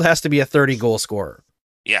Caulfield has to be a 30-goal scorer.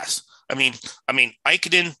 Yes, I mean,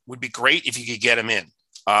 Eichedin would be great if you could get him in.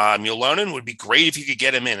 Milonen would be great if you could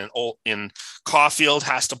get him in. And Caulfield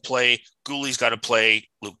has to play. Gooley's got to play.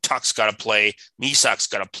 Luke Tuck's got to play. Misak's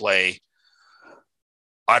got to play.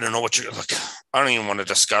 I don't know what you're like. I don't even want to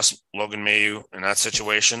discuss Logan Mailloux in that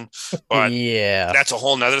situation, but yeah, that's a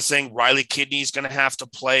whole nother thing. Riley Kidney's going to have to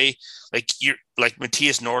play. Like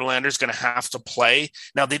Matthias Norlander's going to have to play.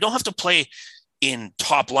 Now, they don't have to play in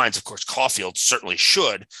top lines. Of course, Caulfield certainly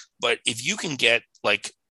should, but if you can get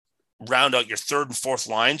round out your third and fourth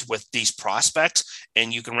lines with these prospects,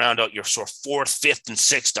 and you can round out your sort of fourth, fifth, and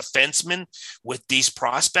sixth defensemen with these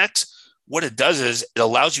prospects, what it does is it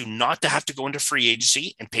allows you not to have to go into free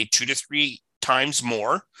agency and pay 2 to 3 times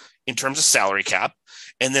more in terms of salary cap,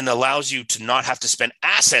 and then allows you to not have to spend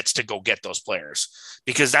assets to go get those players,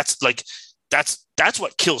 because that's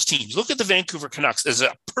what kills teams. Look at the Vancouver Canucks as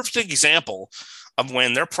a perfect example of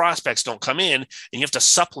when their prospects don't come in, and you have to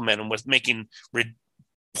supplement them with making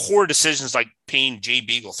poor decisions like paying Jay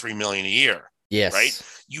Beagle $3 million a year. Yes. Right.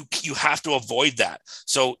 You have to avoid that.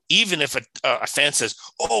 So even if a fan says,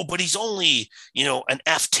 "Oh, but he's only, an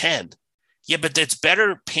F10." Yeah, but it's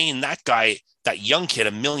better paying that guy, that young kid,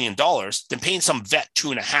 $1 million than paying some vet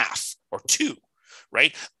 2.5 or 2.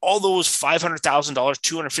 Right. All those $500,000,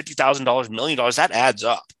 $250,000, $1 million, that adds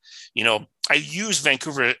up. I use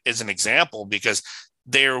Vancouver as an example because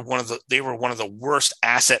they were one of the worst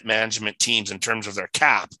asset management teams in terms of their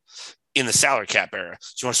cap in the salary cap era.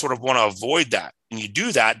 So you sort of want to avoid that. And you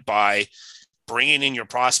do that by bringing in your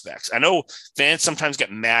prospects. I know fans sometimes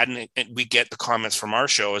get mad, and we get the comments from our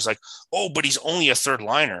show is like, "Oh, but he's only a third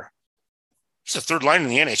liner." He's a third liner in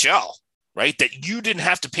the NHL, right? That you didn't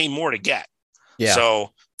have to pay more to get. Yeah.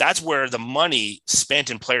 So that's where the money spent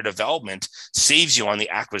in player development saves you on the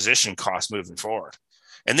acquisition cost moving forward.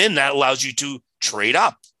 And then that allows you to trade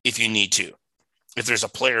up if you need to, if there's a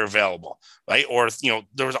player available, right? Or,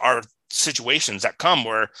 there are situations that come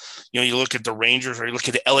where, you look at the Rangers or you look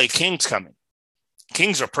at the LA Kings coming.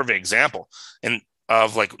 Kings are a perfect example. And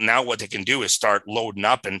of now what they can do is start loading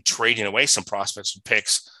up and trading away some prospects and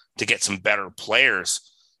picks to get some better players.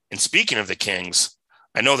 And speaking of the Kings,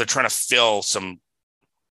 I know they're trying to fill some,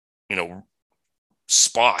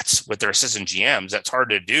 spots with their assistant GMs. That's hard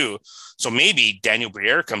to do. So maybe Daniel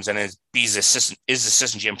Briere comes in and is assistant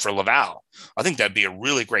GM for Laval. I think that'd be a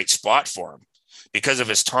really great spot for him because of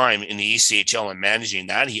his time in the ECHL and managing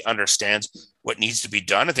that. He understands what needs to be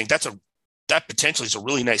done. I think that potentially is a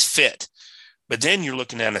really nice fit. But then you're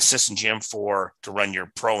looking at an assistant GM to run your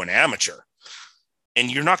pro and amateur, and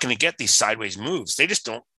you're not going to get these sideways moves. They just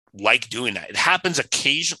don't like doing that. It happens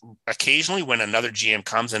occasionally when another GM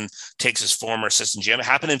comes and takes his former assistant GM. It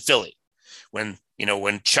happened in Philly when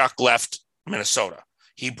Chuck left Minnesota,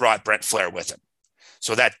 he brought Brett Flair with him.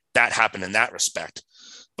 So that happened in that respect.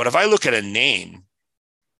 But if I look at a name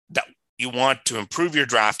that you want to improve your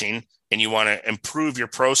drafting and you want to improve your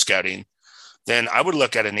pro scouting, then I would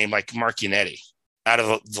look at a name like Mark Yannetti out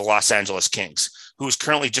of the Los Angeles Kings, who is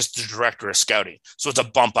currently just the director of scouting. So it's a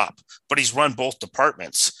bump up, but he's run both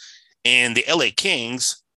departments. And the LA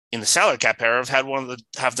Kings in the salary cap era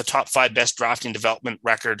have the top 5 best drafting development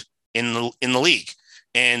record in the league.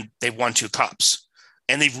 And they've won 2 cups,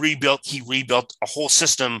 and he rebuilt a whole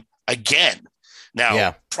system again.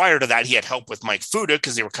 Now, prior to that, he had help with Mike Fuda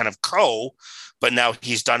because they were kind of but now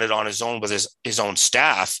he's done it on his own with his own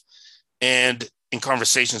staff. And in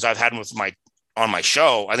conversations I've had with on my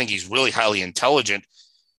show, I think he's really highly intelligent.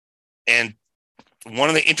 And one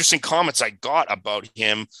of the interesting comments I got about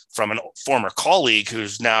him from a former colleague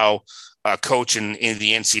who's now a coach in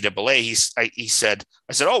the NCAA, he said,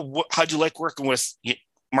 "Oh, how'd you like working with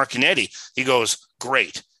Martinetti?" He goes,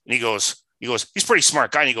 "Great." And he goes, "He's a pretty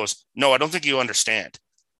smart guy." And he goes, "No, I don't think you understand.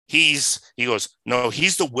 He goes, "No,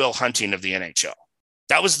 he's the Will Hunting of the NHL."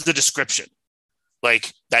 That was the description,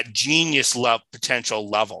 like that genius potential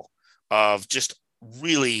level of just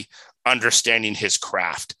really understanding his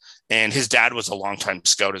craft. And his dad was a longtime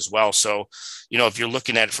scout as well. So, if you're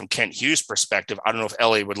looking at it from Kent Hughes' perspective, I don't know if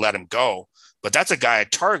LA would let him go, but that's a guy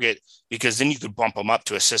at target, because then you could bump him up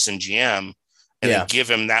to assistant GM and then give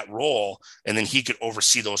him that role. And then he could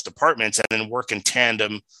oversee those departments and then work in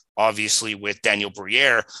tandem, obviously, with Daniel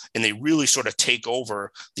Briere. And they really sort of take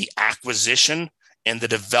over the acquisition and the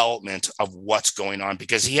development of what's going on,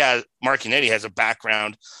 because Martinetti has a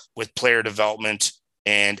background with player development,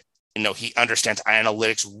 and he understands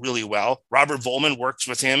analytics really well. Robert Volman works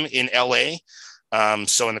with him in LA.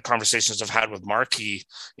 So in the conversations I've had with Mark, he's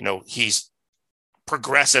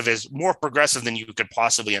more progressive than you could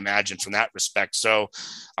possibly imagine from that respect. So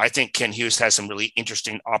I think Ken Hughes has some really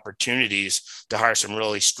interesting opportunities to hire some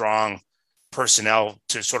really strong personnel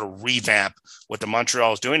to sort of revamp what the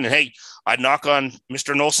Montreal is doing. And hey, I'd knock on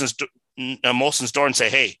Mr. Molson's door and say,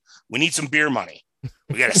 "Hey, we need some beer money.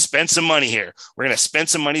 We got to spend some money here. We're going to spend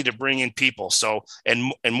some money to bring in people." So,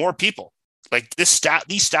 and more people like these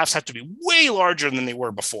staffs have to be way larger than they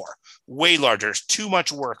were before. Way larger. It's too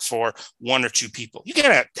much work for one or two people. You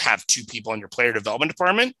can't have two people in your player development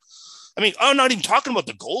department. I mean, I'm not even talking about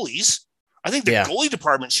the goalies. I think the goalie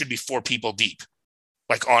department should be 4 people deep.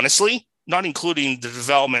 Like, honestly, not including the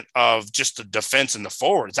development of just the defense and the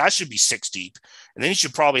forwards. That should be 6 deep. And then you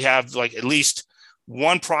should probably have like at least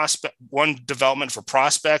one development for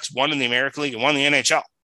prospects, one in the American League and one in the NHL.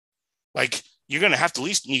 Like, you're going to have to at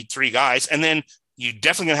least need 3 guys. And then you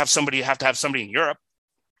definitely going to have to have somebody in Europe.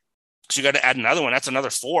 So you got to add another one. That's another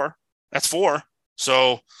 4. That's 4.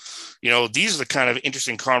 So, these are the kind of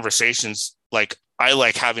interesting conversations like I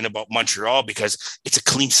like having about Montreal, because it's a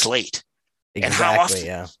clean slate. Exactly.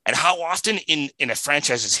 And how often in a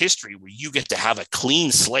franchise's history where you get to have a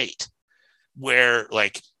clean slate, where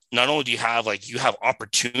like not only do you have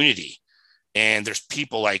opportunity, and there's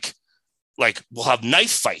people like we'll have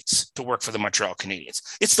knife fights to work for the Montreal Canadiens.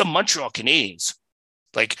 It's the Montreal Canadiens.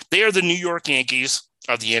 Like, they are the New York Yankees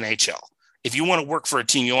of the NHL. If you want to work for a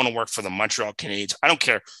team, you want to work for the Montreal Canadiens. I don't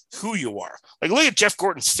care who you are. Like, look at Jeff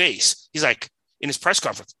Gordon's face. He's like, in his press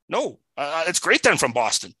conference, "No, it's great that I'm from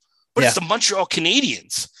Boston, but it's the Montreal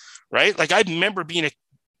Canadiens," right? Like, I remember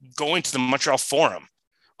going to the Montreal Forum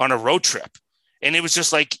on a road trip, and it was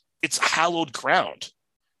just like, it's hallowed ground.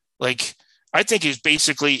 Like, I think it's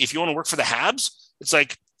basically, if you want to work for the Habs, it's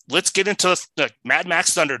like, let's get into the Mad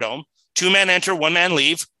Max Thunderdome, 2-man enter, 1-man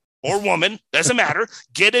leave, or woman, doesn't matter.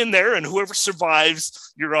 Get in there, and whoever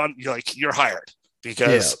survives, you're hired,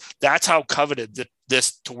 because that's how coveted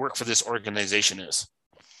this to work for this organization is.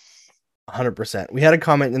 100%. We had a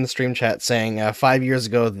comment in the stream chat saying 5 years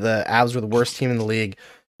ago, the Avs were the worst team in the league,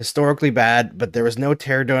 historically bad, but there was no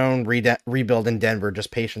teardown rebuild in Denver,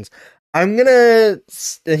 just patience. You're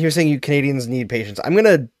saying you Canadians need patience. I'm going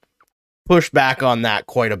to push back on that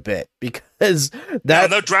quite a bit, because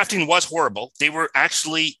the drafting was horrible. They were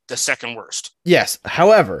actually the second worst. Yes.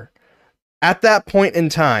 However, at that point in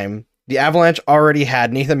time, the Avalanche already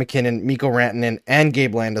had Nathan MacKinnon, Mikko Rantanen, and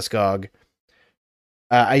Gabe Landeskog.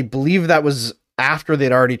 I believe that was after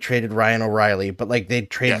they'd already traded Ryan O'Reilly, but like they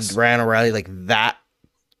traded Ryan O'Reilly like that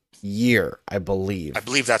year, I believe. I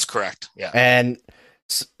believe that's correct. Yeah. And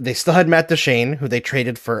they still had Matt Duchene, who they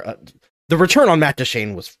traded for. The return on Matt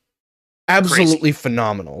Duchene was absolutely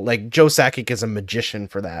phenomenal. Like, Joe Sakic is a magician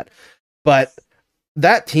for that. But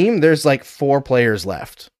that team, there's like 4 players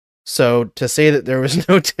left. So to say that there was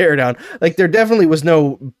no teardown, like, there definitely was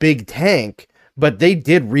no big tank, but they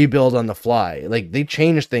did rebuild on the fly. Like, they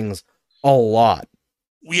changed things a lot.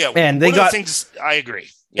 Yeah. And they got things. I agree.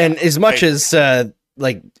 Yeah, and as much as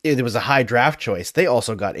like it was a high draft choice, they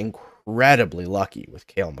also got incredibly lucky with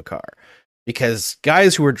Cale Makar, because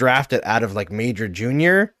guys who were drafted out of like major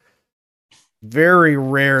junior very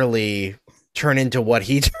rarely turn into what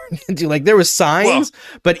he turned into. Like, there was signs,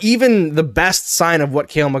 but even the best sign of what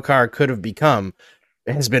Cale Makar could have become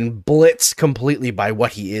has been blitzed completely by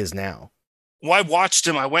what he is now. Well, I watched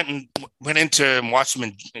him. I went into and watched him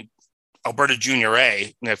in Alberta Junior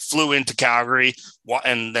A, and I flew into Calgary,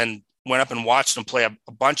 and then went up and watched him play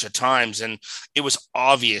a bunch of times, and it was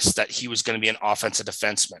obvious that he was going to be an offensive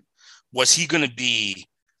defenseman. Was he going to be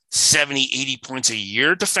 70, 80 points a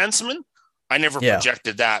year defenseman? I never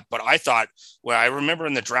projected that, but I thought, well, I remember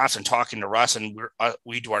in the drafts and talking to Russ, and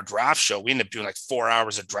we do our draft show. We ended up doing like 4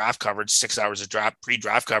 hours of draft coverage, 6 hours of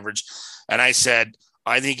pre-draft coverage. And I said,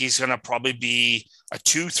 I think he's going to probably be a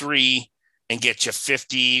 2-3 and get you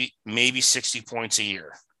 50, maybe 60 points a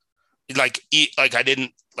year. I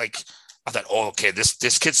thought, oh, okay,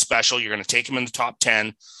 this kid's special. You're going to take him in the top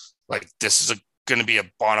 10. Like, this is going to be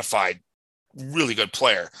a bona fide, really good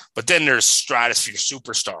player. But then there's stratosphere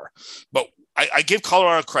superstar. But I give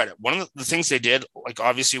Colorado credit. One of the things they did, like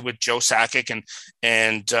obviously with Joe Sakic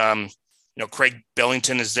and Craig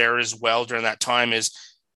Billington is there as well during that time, is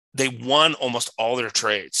they won almost all their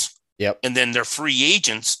trades. Yep. And then their free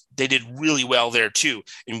agents, they did really well there too.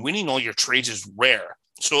 And winning all your trades is rare.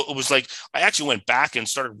 So it was like, I actually went back and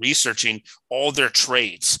started researching all their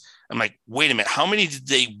trades. I'm like, wait a minute, how many did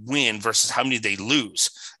they win versus how many did they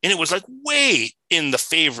lose? And it was like way in the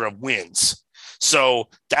favor of wins. So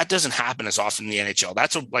that doesn't happen as often in the NHL.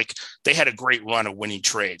 They had a great run of winning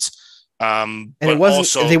trades. And it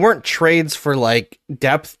wasn't, they weren't trades for like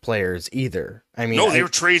depth players either. I mean, no, they were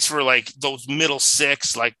trades for like those middle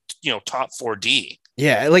six, like, top 4D.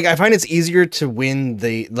 Yeah, like I find it's easier to win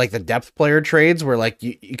the depth player trades where like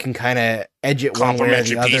you can kind of edge it one way or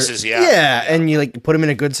the other. Pieces, and you like put him in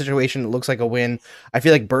a good situation. It looks like a win. I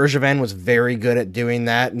feel like Bergevin was very good at doing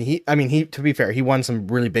that, and he to be fair, he won some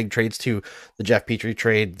really big trades too. The Jeff Petrie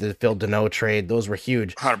trade, the Phil Deneau trade, those were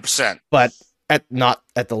huge, 100%. but not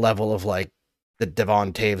at the level of like the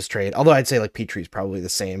Devon Taves trade. Although I'd say like Petrie's probably the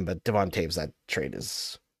same, but Devon Taves, that trade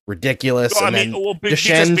is ridiculous. No,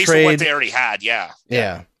 because based on what they already had, yeah.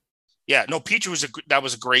 No, Petrie that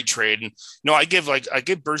was a great trade, and I give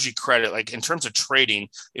Bergie credit. Like in terms of trading,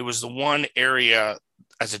 it was the one area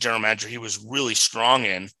as a general manager he was really strong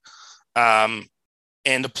in, and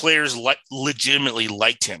the players legitimately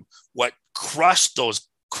liked him. What crushed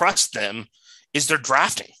them is their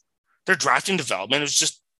drafting. Their drafting development was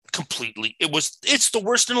just completely. It's the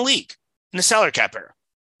worst in the league in the salary cap era.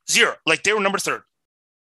 0. Like they were number 3rd.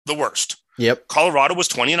 The worst. Yep. Colorado was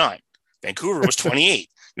 29. Vancouver was 28.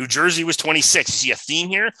 New Jersey was 26. You see a theme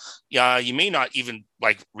here? You may not even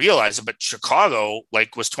like realize it, but Chicago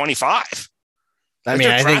was 25. I mean,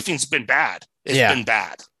 their drafting's been bad. It's been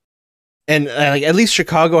bad. And at least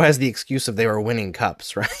Chicago has the excuse of they were winning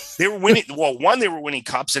cups, right? They were winning. Well, they were winning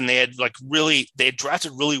cups, and they had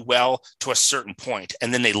drafted really well to a certain point,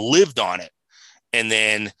 and then they lived on it, and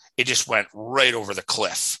then it just went right over the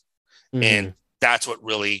cliff, and that's what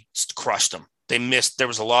really crushed them. They missed. There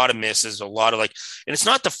was a lot of misses, and it's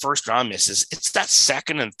not the first round misses. It's that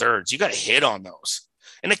second and thirds. You got to hit on those,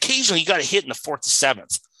 and occasionally you got to hit in the 4th to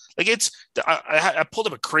 7th. I pulled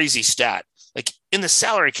up a crazy stat. Like in the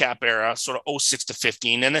salary cap era, sort of 06 to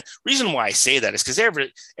 15. And the reason why I say that is because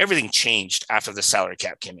everything changed after the salary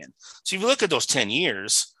cap came in. So if you look at those 10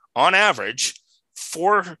 years, on average,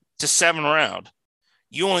 4 to 7 round,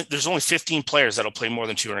 there's only 15 players that'll play more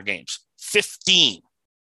than 200 games. 15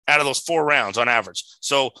 out of those 4 rounds on average.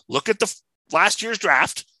 So look at the last year's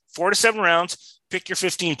draft, 4 to 7 rounds, pick your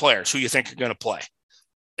 15 players who you think are going to play.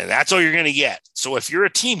 And that's all you're going to get. So if you're a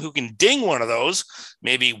team who can ding one of those,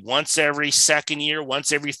 maybe once every second year,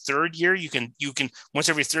 once every third year, you can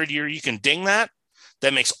ding that.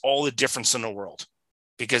 That makes all the difference in the world,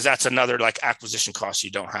 because that's another acquisition cost you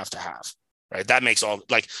don't have to have, right? That makes all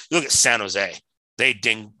you look at San Jose, they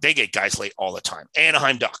get guys late all the time.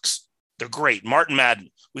 Anaheim Ducks, they're great. Martin Madden,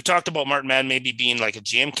 we talked about Martin Madden maybe being like a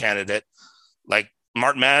GM candidate. Like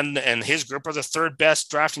Martin Madden and his group are the 3rd best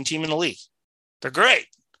drafting team in the league. They're great.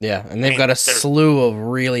 Yeah, and they've got a slew of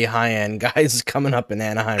really high-end guys coming up in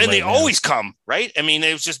Anaheim. And they always come, right? I mean,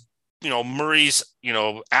 it was just, Murray's,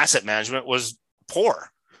 asset management was poor.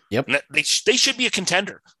 Yep. And they should be a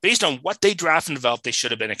contender. Based on what they draft and develop, they should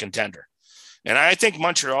have been a contender. And I think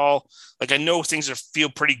Montreal, I know things feel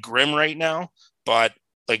pretty grim right now, but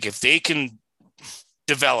if they can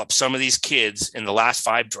develop some of these kids in the last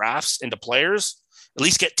 5 drafts into players, at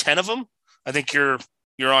least get 10 of them, I think you're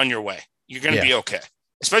on your way. You're going to be okay.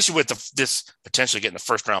 Especially with this potentially getting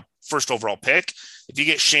the first overall pick. If you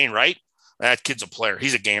get Shane Wright, that kid's a player.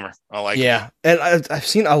 He's a gamer. I like him. Yeah. And I've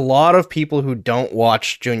seen a lot of people who don't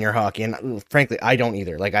watch junior hockey. And frankly, I don't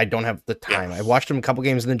either. I don't have the time. Yeah. I watched him a couple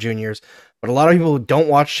games in the juniors, but a lot of people who don't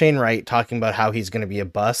watch Shane Wright talking about how he's going to be a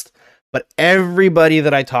bust. But everybody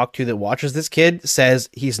that I talk to that watches this kid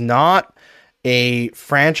says he's not a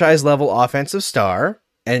franchise level offensive star.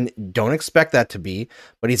 and don't expect that to be,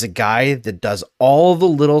 but he's a guy that does all the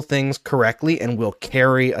little things correctly and will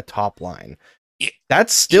carry a top line.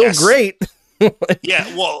 That's still great. Yeah,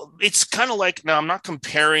 well, it's kind of like, now I'm not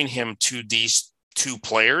comparing him to these two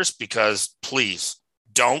players because please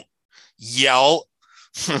don't yell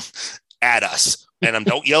at us, and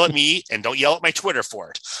don't yell at me, and don't yell at my Twitter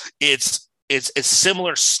for it. It's a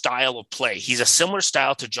similar style of play. He's a similar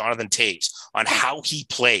style to Jonathan Toews on how he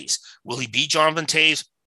plays. Will he be Jonathan Toews?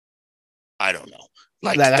 I don't know.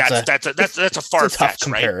 Like that's a far-fetched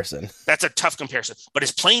comparison. Right? That's a tough comparison. But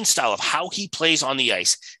his playing style of how he plays on the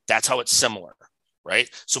ice, that's how it's similar, right?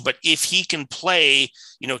 So, but if he can play,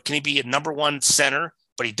 can he be a number one center,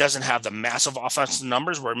 but he doesn't have the massive offensive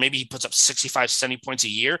numbers where maybe he puts up 65, 70 points a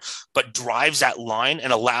year, but drives that line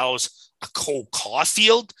and allows a Cole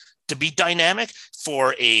Caulfield to be dynamic,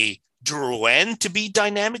 for a Drouin to be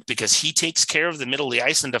dynamic because he takes care of the middle of the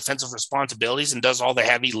ice and defensive responsibilities and does all the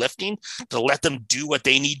heavy lifting to let them do what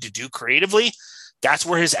they need to do creatively. That's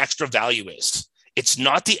where his extra value is. It's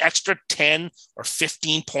not the extra 10 or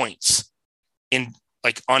 15 points in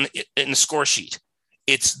the score sheet.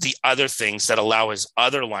 It's the other things that allow his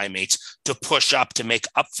other line mates to push up to make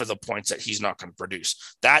up for the points that he's not going to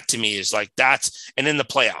produce. That to me is and in the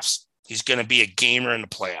playoffs, he's going to be a gamer in the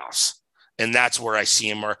playoffs. And that's where I see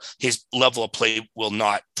him, where his level of play will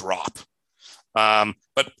not drop.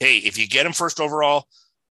 But hey, if you get him first overall,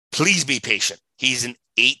 please be patient. He's an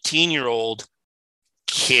 18-year-old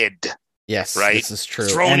kid. Yes, right. This is true.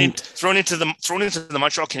 Thrown into the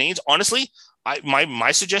Montreal Canadiens. Honestly,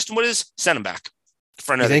 my suggestion is send him back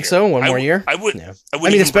for another. You think year. so? One more year? I wouldn't. Yeah. I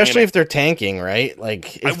mean, especially if they're tanking, right?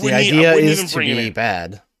 Like, if the idea is to be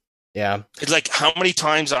bad. Yeah. It's like how many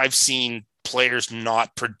times I've seen players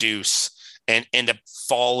not produce and end up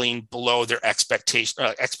falling below their expectation,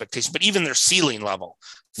 but even their ceiling level.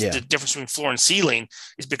 Yeah. The difference between floor and ceiling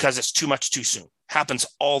is because it's too much too soon. Happens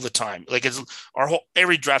all the time. Like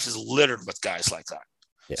every draft is littered with guys like that.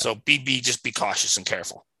 Yeah. So just be cautious and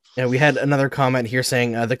careful. Yeah, we had another comment here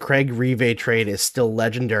saying the Craig Rive trade is still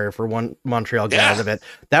legendary for one Montreal guys of it.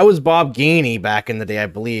 That was Bob Gainey back in the day, I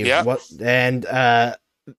believe. Yeah.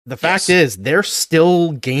 The fact is they're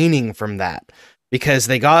still gaining from that, because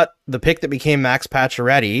they got the pick that became Max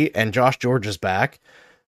Pacioretty, and Josh George is back.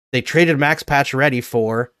 They traded Max Pacioretty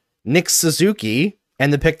for Nick Suzuki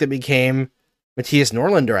and the pick that became Matthias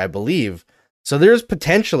Norlinder, I believe. So there's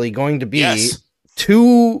potentially going to be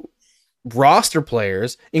two roster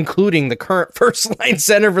players, including the current first-line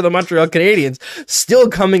center for the Montreal Canadiens, still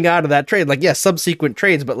coming out of that trade. Like, yes, subsequent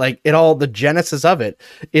trades, but the genesis of it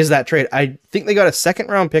is that trade. I think they got a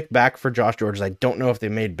second-round pick back for Josh George. I don't know if they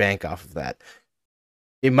made bank off of that.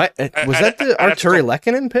 It might was that the Arturi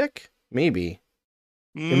Lehkonen pick? Maybe.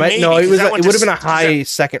 It might. No, it was. It would have been a high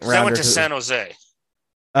second rounder. That went to San Jose.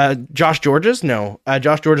 Josh George's? No.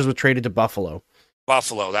 Josh George's was traded to Buffalo.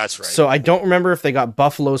 Buffalo, that's right. So I don't remember if they got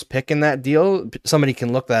Buffalo's pick in that deal. Somebody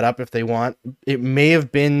can look that up if they want. It may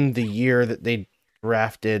have been the year that they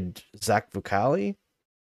drafted Zach Vocali.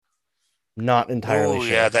 Not entirely sure.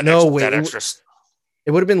 Yeah,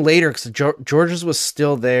 it would have been later because George's was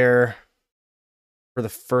still there for the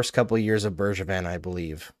first couple of years of Bergevin, I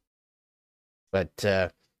believe.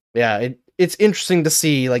 But it's interesting to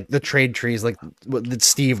see the trade trees, like what that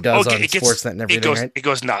Steve does on Sportsnet and everything. It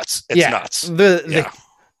goes nuts. It's nuts.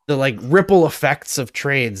 The ripple effects of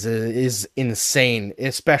trades is insane,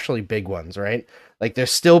 especially big ones, right? Like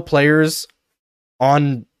there's still players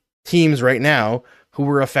on teams right now who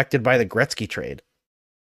were affected by the Gretzky trade,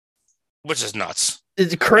 which is nuts.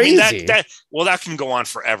 It's crazy. That can go on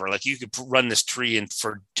forever. Like you could run this tree in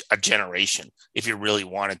for a generation if you really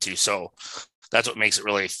wanted to. So that's what makes it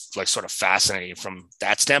really sort of fascinating from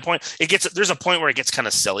that standpoint. There's a point where it gets kind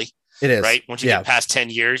of silly. It is, right? Once you get past 10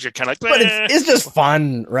 years, you're kind of but it's just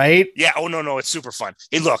fun, right? Yeah. Oh no, it's super fun.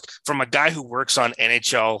 Hey, look, from a guy who works on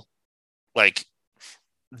NHL,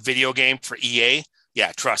 video game for EA.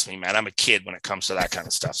 Yeah, trust me, man. I'm a kid when it comes to that kind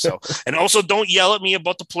of stuff. So, and also don't yell at me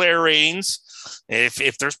about the player ratings.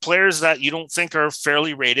 If there's players that you don't think are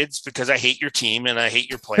fairly rated, it's because I hate your team and I hate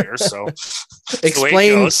your players. So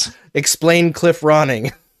explain Cliff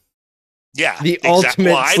Ronning. Yeah. The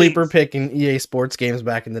ultimate sleeper pick in EA Sports games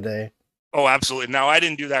back in the day. Oh, absolutely. No, I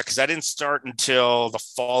didn't do that because I didn't start until the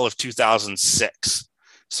fall of 2006.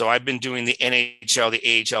 So I've been doing the NHL,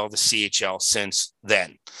 the AHL, the CHL since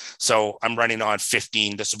then. So I'm running on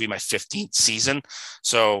 15. This will be my 15th season.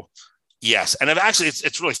 So yes. And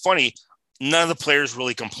it's really funny. None of the players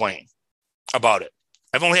really complain about it.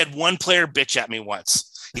 I've only had one player bitch at me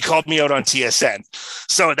once. He called me out on TSN.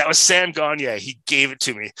 So that was Sam Gagne. He gave it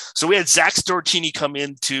to me. So we had Zach Stortini come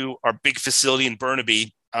into our big facility in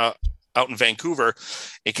Burnaby, out in Vancouver,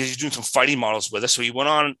 because he's doing some fighting models with us. So he went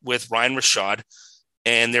on with Ryan Rashad,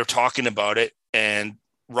 and they're talking about it. And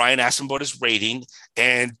Ryan asked him about his rating,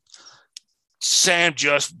 and Sam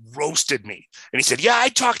just roasted me. And he said, yeah, I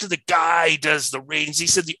talked to the guy who does the ratings. He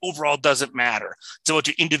said the overall doesn't matter. It's about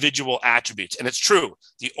your individual attributes. And it's true.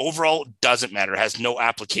 The overall doesn't matter. It has no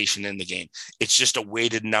application in the game. It's just a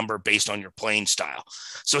weighted number based on your playing style.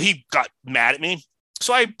 So he got mad at me.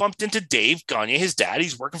 So I bumped into Dave Gagne, his dad.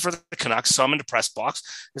 He's working for the Canucks. Saw him in the press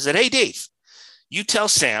box. I said, hey, Dave, you tell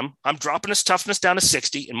Sam I'm dropping his toughness down to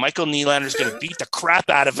 60, and Michael Nylander is going to beat the crap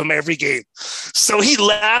out of him every game. So he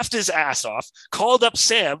laughed his ass off, called up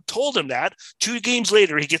Sam, told him that. 2 games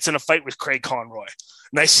later, he gets in a fight with Craig Conroy.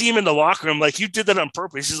 And I see him in the locker room, like, you did that on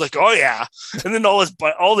purpose. He's like, oh, yeah. And then all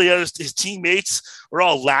his teammates were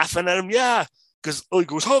all laughing at him. Yeah. Because he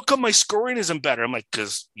goes, how come my scoring isn't better? I'm like,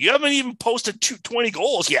 because you haven't even posted 20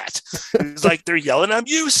 goals yet. He's like, they're yelling at him,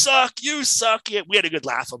 you suck. Yeah, we had a good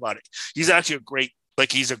laugh about it. He's actually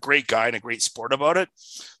he's a great guy and a great sport about it.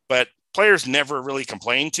 But players never really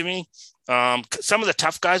complain to me. Some of the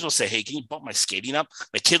tough guys will say, hey, can you bump my skating up?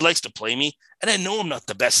 My kid likes to play me, and I know I'm not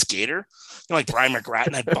the best skater. Like Brian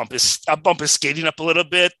McGrattan, I'd bump his skating up a little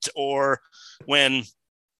bit. Or when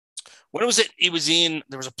was it?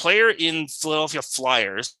 There was a player in Philadelphia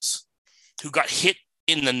Flyers who got hit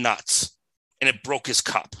in the nuts and it broke his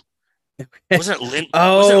cup. Wasn't it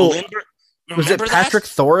Lindbergh? Was it Patrick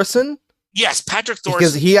Thoresen? Yes, Patrick Thoresen.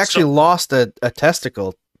 Because he actually lost a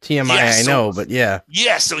testicle. TMI, yeah, I know, but yeah.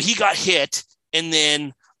 Yeah, so he got hit, and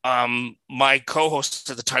then my co-host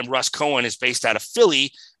at the time, Russ Cohen, is based out of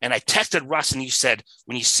Philly, and I texted Russ, and he said,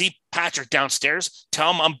 when you see Patrick downstairs,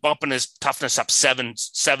 tell him I'm bumping his toughness up seven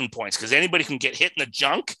points, because anybody can get hit in the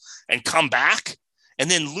junk and come back and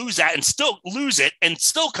then lose that and still lose it and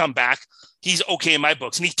still come back. He's okay in my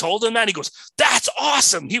books. And he told him that. He goes, that's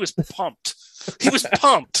awesome. He was pumped.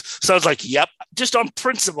 So I was like, yep, just on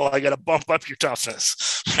principle, I got to bump up your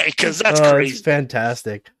toughness, right? Because that's crazy. It's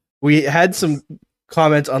fantastic. We had some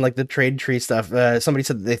comments on like the trade tree stuff. Somebody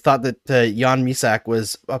said that they thought that Jan Mysak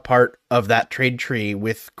was a part of that trade tree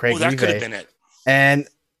with Craig that Rive. Could have been it. And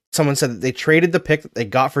someone said that they traded the pick that they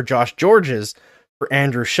got for Josh Georges for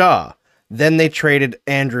Andrew Shaw. Then they traded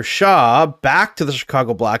Andrew Shaw back to the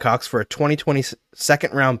Chicago Blackhawks for a 2020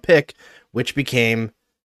 second round pick, which became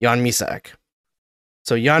Jan Mysak.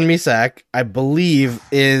 So Jan Mysak, I believe,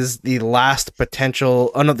 is the last potential.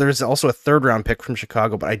 Oh no, there's also a third round pick from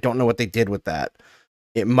Chicago, but I don't know what they did with that.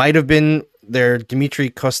 It might have been their Dmitry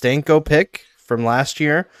Kostenko pick from last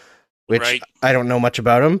year, which right. I don't know much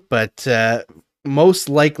about him, but most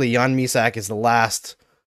likely Jan Mysak is the last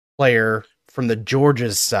player from the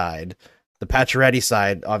Georges side. The Pacioretty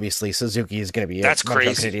side, obviously, Suzuki is going to be a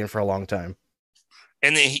Montreal Canadian for a long time.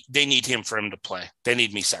 And they need him for him to play. They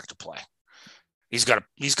need Mysak to play. He's got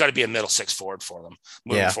to be a middle six forward for them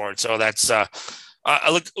moving forward. So that's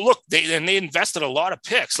look. They invested a lot of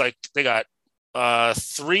picks. Like they got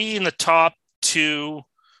 3 in the top 2,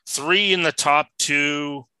 3 in the top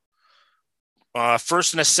 2,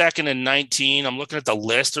 first and a second in 19. I'm looking at the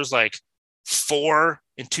list. There's like 4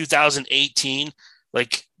 in 2018,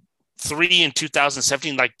 like 3 in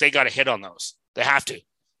 2017. Like they got to hit on those. They have to.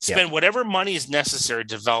 Spend whatever money is necessary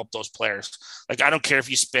to develop those players. Like, I don't care if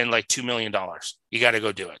you spend like $2 million. You got to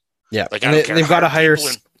go do it. Yeah. Like, they've got to hire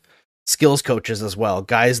skills coaches as well.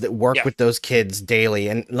 Guys that work with those kids daily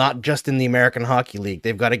and not just in the American Hockey League.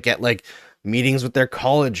 They've got to get like meetings with their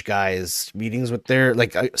college guys, meetings with their,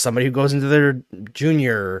 like somebody who goes into their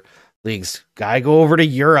junior leagues. Guy go over to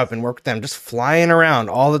Europe and work with them, just flying around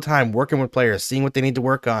all the time, working with players, seeing what they need to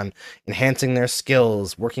work on, enhancing their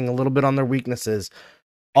skills, working a little bit on their weaknesses.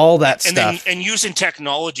 All that stuff. And using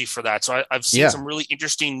technology for that. So I've seen some really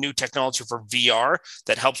interesting new technology for VR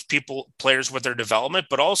that helps players with their development,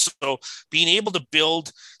 but also being able to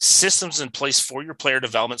build systems in place for your player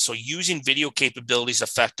development. So using video capabilities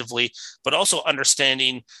effectively, but also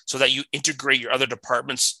understanding so that you integrate your other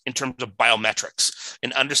departments in terms of biometrics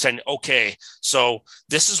and understanding, okay, so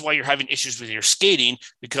this is why you're having issues with your skating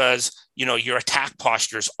because, your attack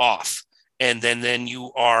posture is off. And then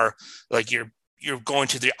you are like, you're going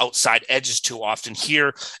to the outside edges too often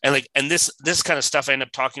here. And this kind of stuff I end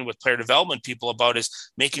up talking with player development people about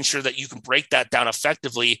is making sure that you can break that down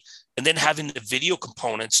effectively and then having the video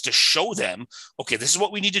components to show them, okay, this is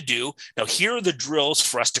what we need to do. Now, here are the drills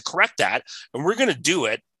for us to correct that. And we're going to do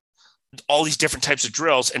it, all these different types of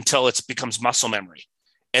drills until it becomes muscle memory.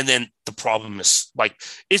 And then the problem is like,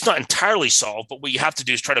 it's not entirely solved, but what you have to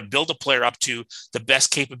do is try to build a player up to the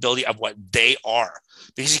best capability of what they are.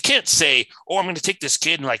 Because you can't say, oh, I'm going to take this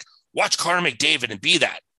kid and like watch Connor McDavid and be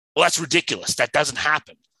that. Well, that's ridiculous. That doesn't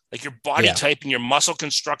happen. Like your body type and your muscle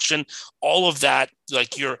construction, all of that,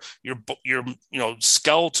 like your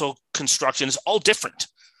skeletal construction is all different.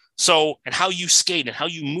 So, and how you skate and how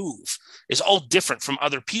you move is all different from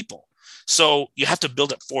other people. So you have to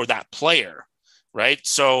build it for that player, right?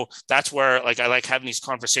 So that's where like I like having these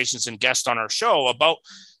conversations and guests on our show about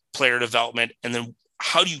player development, and then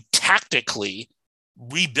how do you tactically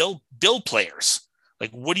build players?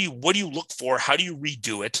 Like what do you look for? How do you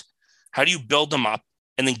redo it? How do you build them up?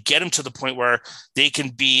 And then get them to the point where they can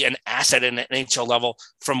be an asset in an NHL level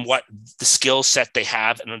from what the skill set they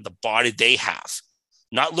have and the body they have.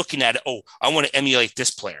 Not looking at it, oh, I want to emulate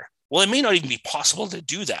this player. Well, it may not even be possible to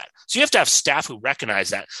do that. So you have to have staff who recognize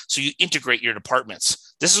that. So you integrate your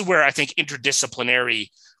departments. This is where I think interdisciplinary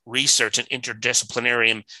research and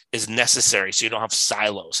interdisciplinarian is necessary. So you don't have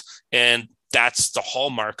silos. And that's the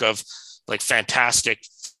hallmark of like fantastic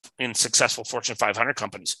and successful Fortune 500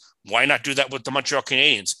 companies. Why not do that with the Montreal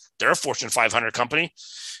Canadiens? They're a Fortune 500 company,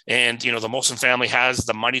 and the Molson family has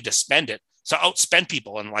the money to spend it. So outspend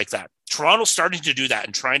people and like that. Toronto's starting to do that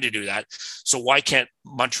and trying to do that. So why can't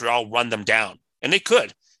Montreal run them down? And they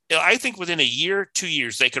could. I think within a year, 2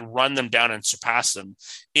 years, they could run them down and surpass them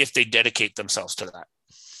if they dedicate themselves to that.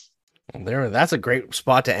 Well, that's a great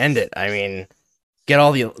spot to end it. I mean, get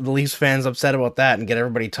all the Leafs fans upset about that and get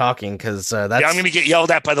everybody talking, because that's... Yeah, I'm going to get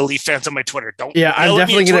yelled at by the Leaf fans on my Twitter. Don't. Yeah, I'm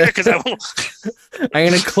definitely going to. I'm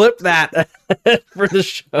going to clip that for the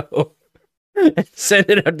show and send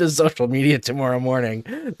it out to social media tomorrow morning.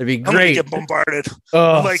 That'd be great. I'm going to get bombarded.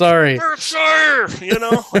 Oh, like, sorry. Sure,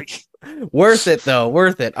 like. Worth it, though.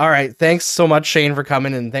 Worth it. All right. Thanks so much, Shane, for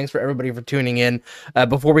coming, and thanks for everybody for tuning in.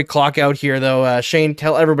 Before we clock out here, though, Shane,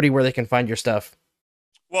 tell everybody where they can find your stuff.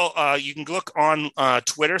 Well, you can look on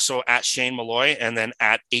Twitter, so at Shane Malloy, and then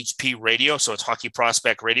at HP Radio, so it's Hockey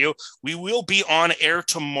Prospect Radio. We will be on air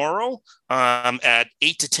tomorrow at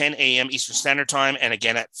 8 to 10 a.m. Eastern Standard Time, and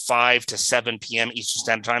again at 5 to 7 p.m. Eastern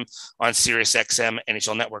Standard Time on Sirius XM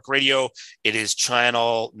NHL Network Radio. It is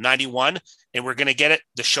channel 91, and we're going to get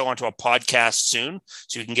the show onto a podcast soon,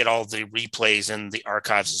 so you can get all the replays and the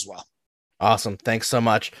archives as well. Awesome. Thanks so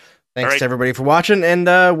much. Thanks to everybody for watching, and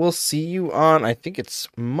we'll see you on, I think it's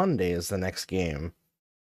Monday is the next game.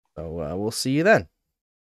 So we'll see you then.